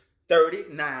average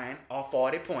 39 or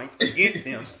 40 points against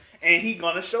them. And he's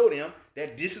going to show them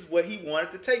that this is what he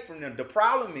wanted to take from them. The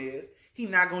problem is he's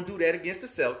not going to do that against the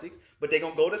Celtics, but they're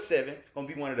going to go to 7. Going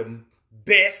to be one of the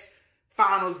best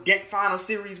final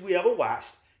series we ever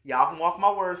watched. Y'all can mark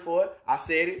my word for it. I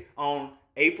said it on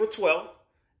April 12th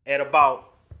at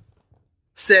about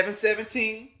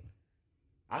 7:17.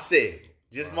 I said it.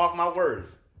 Just mark my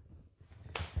words.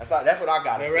 That's what I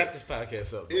got to say. Wrap this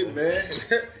podcast up. Hey, man.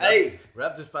 Hey.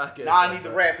 Wrap this podcast now I need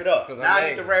to wrap it up.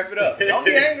 Don't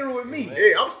be angry with me.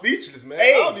 Hey, I'm speechless, man.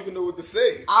 Hey. I don't even know what to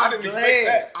say. I didn't expect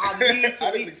that. I need to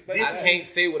I be. didn't expect I that. can't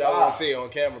say what I want to say on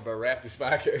camera, but wrap this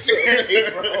podcast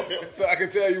up. So I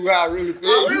can tell you how I really feel.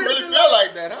 Oh, you really feel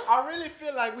like that, huh? I really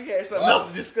feel like we had something else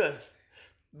to discuss,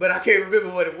 but I can't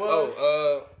remember what it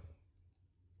was.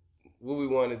 What we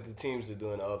wanted the teams to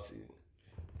do in the offseason.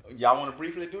 Y'all want to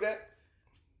briefly do that?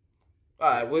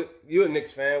 All right, you're a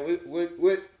Knicks fan. What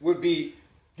would be?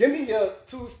 Give me your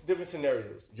 2 different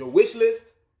scenarios. Your wish list,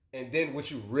 and then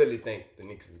what you really think the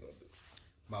Knicks is gonna do.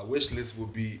 My wish list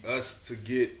would be us to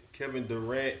get Kevin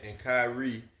Durant and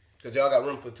Kyrie. Cause y'all got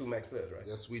room for 2 max players, right?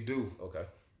 Yes, we do. Okay.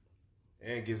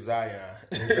 and get Zion.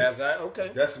 Draft Zion?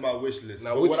 Okay. That's my wish list.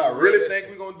 Now, But what I really think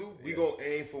we're going to do, we're going to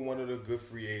aim for one of the good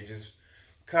free agents.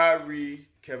 Kyrie,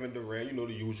 Kevin Durant, you know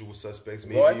the usual suspects.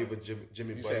 Maybe One? even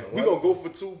Jimmy You Butler. saying We're one? going to go for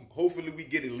 2. Hopefully we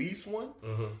get at least one.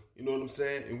 Mm-hmm. You know what I'm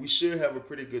saying? And we should have a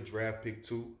pretty good draft pick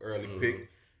too, early pick.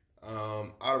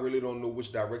 I really don't know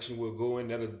which direction we'll go in.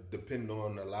 That'll depend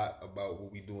on a lot about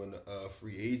what we do in the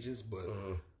free agents. But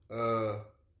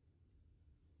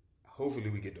hopefully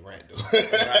we get Durant though.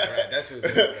 Right. That's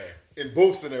what In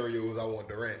both scenarios, I want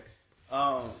Durant.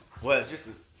 Well, it's just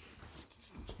to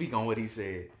speak on what he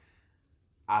said.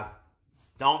 I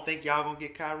don't think y'all gonna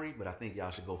get Kyrie, but I think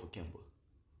y'all should go for Kimba.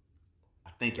 I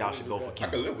think y'all should go for I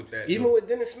Kimba. can live with that. Even with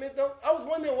Dennis Smith, though, I was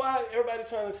wondering why everybody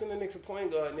trying to send the Knicks a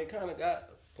point guard, and they kind of got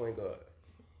a point guard.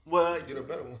 Well, get a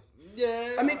better one.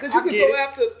 yeah. I mean, because you could go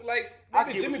after, like, I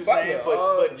maybe get Jimmy what you're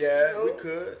Butler. saying, but Yeah, you know? we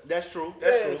could. that's true. Yeah,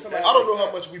 That's true. somebody- I don't know how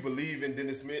much we believe in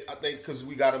Dennis Smith. I think because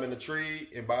we got him in the trade,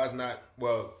 and Bob's not.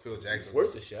 Well, Phil Jackson.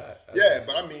 Worth a shot. Yeah,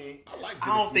 but I mean, I like.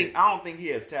 Dennis I don't think he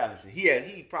has talented.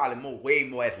 He probably way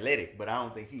more athletic, but I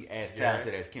don't think he as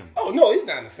talented as Kimba. Oh, no, he's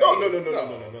not the same.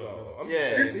 No. I'm Yeah, just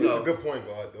saying. He's so- a good point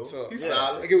guard though. So, He's yeah,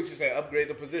 solid. I get what you're saying. Upgrade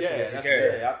the position. Yeah, if you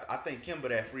can. I think Kimba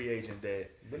that free agent that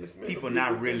Dennis Smith people will be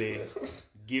not good really business.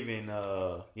 giving.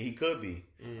 He could be,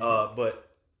 but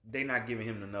they not giving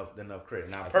him enough credit.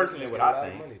 Now, I think personally, he what got a I lot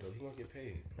of think. money, though. He gonna get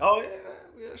paid. Oh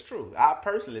yeah, that's true. I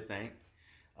personally think,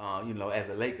 as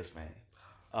a Lakers fan,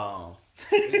 that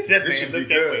man should be looked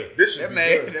that good. way. This should that be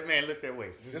man, good. that man looked that way.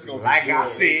 This gonna be Like I good.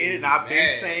 said, and I've been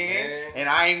Man, saying, man. and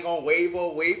I ain't gonna waver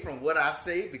away from what I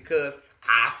say because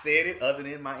I said it. Other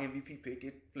than my MVP pick,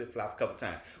 it flip flop a couple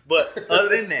times. But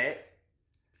other than that,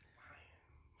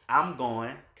 I'm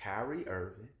going Kyrie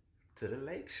Irving to the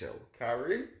Lake Show.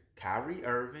 Kyrie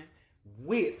Irving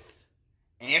with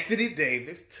Anthony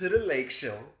Davis to the Lake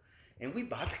Show, and we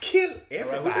about to kill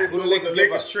everybody. So the Lakers give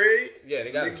Lakers up? trade? Yeah,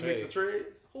 they got Lakers to make the trade.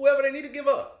 Whoever they need to give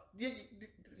up.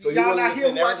 So you're Y'all willing not to here.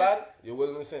 send everybody? You're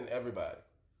willing to send everybody?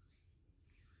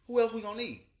 Who else we gonna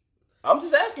need? I'm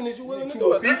just asking, is you willing to two do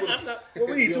more it? people. I'm not. Well,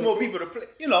 we need two more people to play.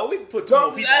 We can put two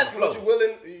No, more I'm just people on the asking, is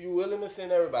floor. you willing to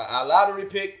send everybody? Our lottery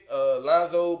pick,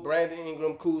 Lonzo, Brandon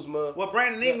Ingram, Kuzma. Well,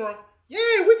 Brandon Ingram,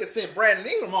 we can send Brandon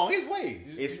Ingram on his way,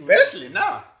 especially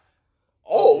now.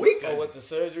 We can. What the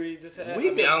surgery just had? We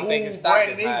can I don't think move it's stopped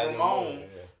Brandon as high Ingram anymore. on. Yeah.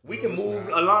 We can move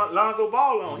Lonzo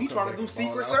Ball on. He come trying back to do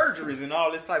and ball secret out. surgeries and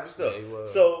all this type of stuff. Yeah, he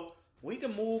was. So we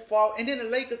can move forward. And then the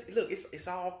Lakers, look, it's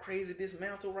all crazy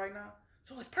dismantle right now.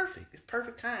 So it's perfect. It's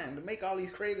perfect time to make all these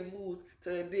crazy moves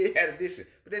to add addition.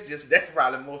 But that's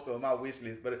probably more so on my wish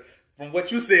list. But from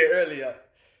what you said earlier,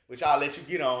 which I'll let you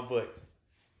get on, but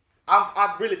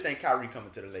I really think Kyrie coming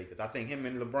to the Lakers. I think him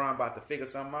and LeBron about to figure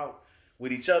something out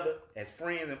with each other as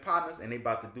friends and partners, and they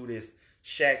about to do this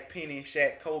Shaq Penny,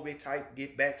 Shaq Kobe type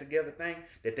get back together thing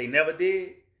that they never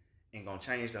did, and gonna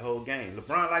change the whole game.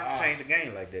 LeBron like to change the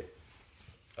game like that.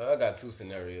 I got two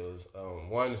scenarios.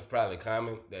 One is probably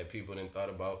common that people didn't thought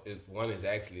about. One is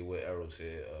actually what Errol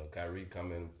said. Kyrie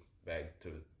coming back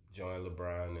to join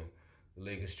LeBron and the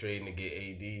Lakers trading to get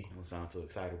AD. I don't sound too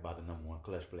excited about the number one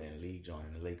clutch player in the league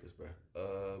joining the Lakers,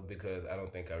 bro. Because I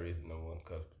don't think Kyrie's the number one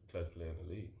clutch player in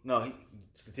the league. No,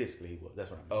 statistically he was. That's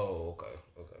what I mean. Oh, okay.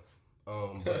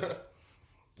 But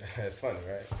that's funny,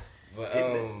 right? But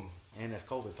And that's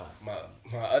Kobe pop. my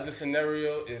other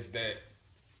scenario is that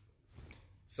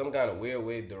some kind of weird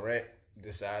way Durant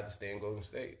decided to stay in Golden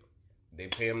State. They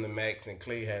pay him the max, and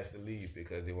Klay has to leave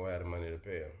because they won't have the money to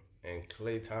pay him. And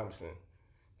Klay Thompson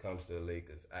comes to the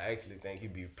Lakers. I actually think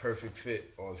he'd be perfect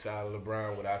fit on side of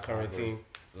LeBron with our current team.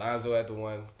 Lonzo at the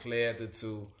 1, Klay at the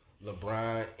 2,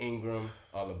 LeBron Ingram,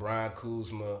 or LeBron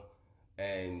Kuzma,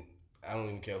 and I don't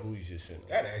even care who you should send.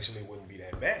 That actually wouldn't be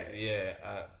that bad. Yeah,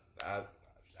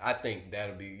 I think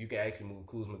that'll be. You can actually move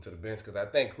Kuzma to the bench because I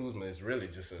think Kuzma is really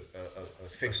just a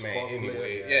six man spark anyway.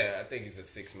 player, Yeah, I think he's a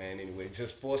 6 man anyway.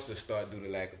 Just forced to start due to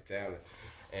lack of talent,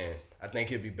 and I think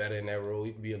he'll be better in that role.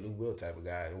 He could be a Lou Will type of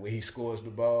guy. The way he scores the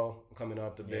ball coming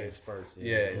off the bench, spurts,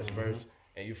 in spurts,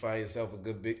 and you find yourself a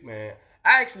good big man.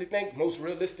 I actually think most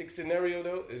realistic scenario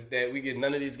though is that we get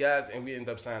none of these guys and we end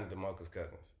up signing DeMarcus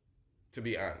Cousins. To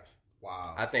be honest.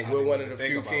 Wow. I think I we're didn't one of even the think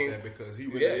few about teams that because he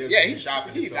really is he's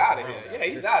shopping he's himself out of around here. that.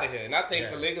 Yeah, he's out of here. And I think Yeah.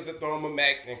 the Lakers will throw him a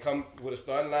max and come with a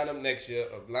starting lineup next year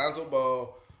of Lonzo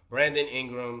Ball, Brandon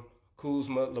Ingram,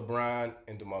 Kuzma, LeBron,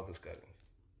 and DeMarcus Cousins.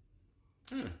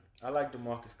 I like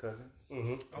DeMarcus Cousins.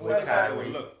 Mm-hmm. I wonder how that Kyrie.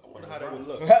 would look. I wonder how that would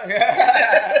look.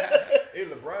 Yeah. Hey,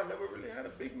 LeBron never really had a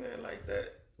big man like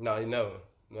that. No, he never.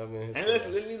 Never in his And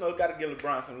listen, got to give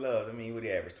LeBron some love. I mean, what he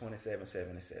averaged 27,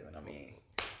 77. I mean,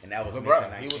 and that was LeBron.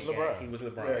 missing He was 19 LeBron. games. He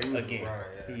was LeBron Yeah, he was again. LeBron,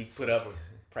 yeah. He put up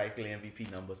practically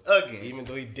MVP numbers again. Even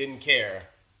though he didn't care,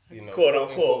 Quote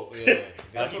unquote. Yeah.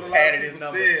 That's what a lot padded of his people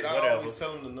numbers, said. I whatever. always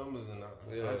tell them the numbers, and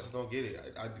I just don't get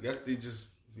it. I guess they just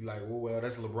be like, well,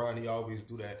 that's LeBron. He always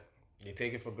do that. They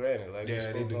take it for granted. Like Yeah,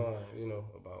 we they spoke do. on,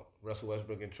 about Russell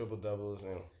Westbrook and triple doubles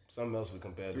and something else we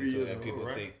compared 3 it to years that in a people row,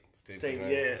 right? take for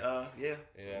granted. Yeah.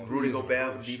 Yeah. Rudy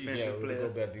Gobert, Yeah, defensive Rudy player.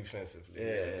 Gobert defensively.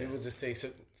 Yeah. People just take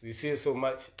you see it so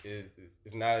much,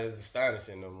 it's not as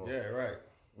astonishing no more. Yeah, right.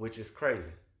 Which is crazy.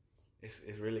 It's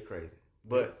really crazy.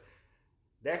 But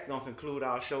that's gonna conclude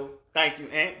our show. Thank you,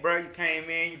 Ant, bro. You came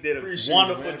in, you did a Appreciate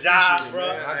wonderful it, man. job, Appreciate it, bro.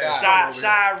 man. I got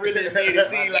Shy really made it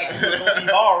seem like it was gonna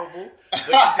be horrible, but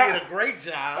you did a great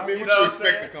job. I mean, you what know you what I'm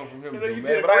expect saying? to come from him, You though, did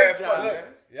man? a But I great had fun, job. man.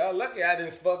 Y'all lucky I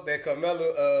didn't spark that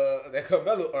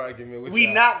Carmelo argument with We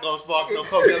y'all. not gonna spark no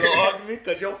Carmelo argument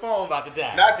because your phone about to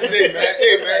die. Not today, man.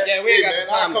 Hey, man. Yeah, we ain't got man.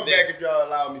 the time I'll come today. back if y'all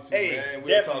allow me to, Hey, man.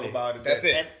 We'll talk definitely. about it. That's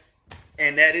it.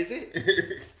 And that is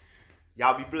it.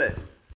 Y'all be blessed.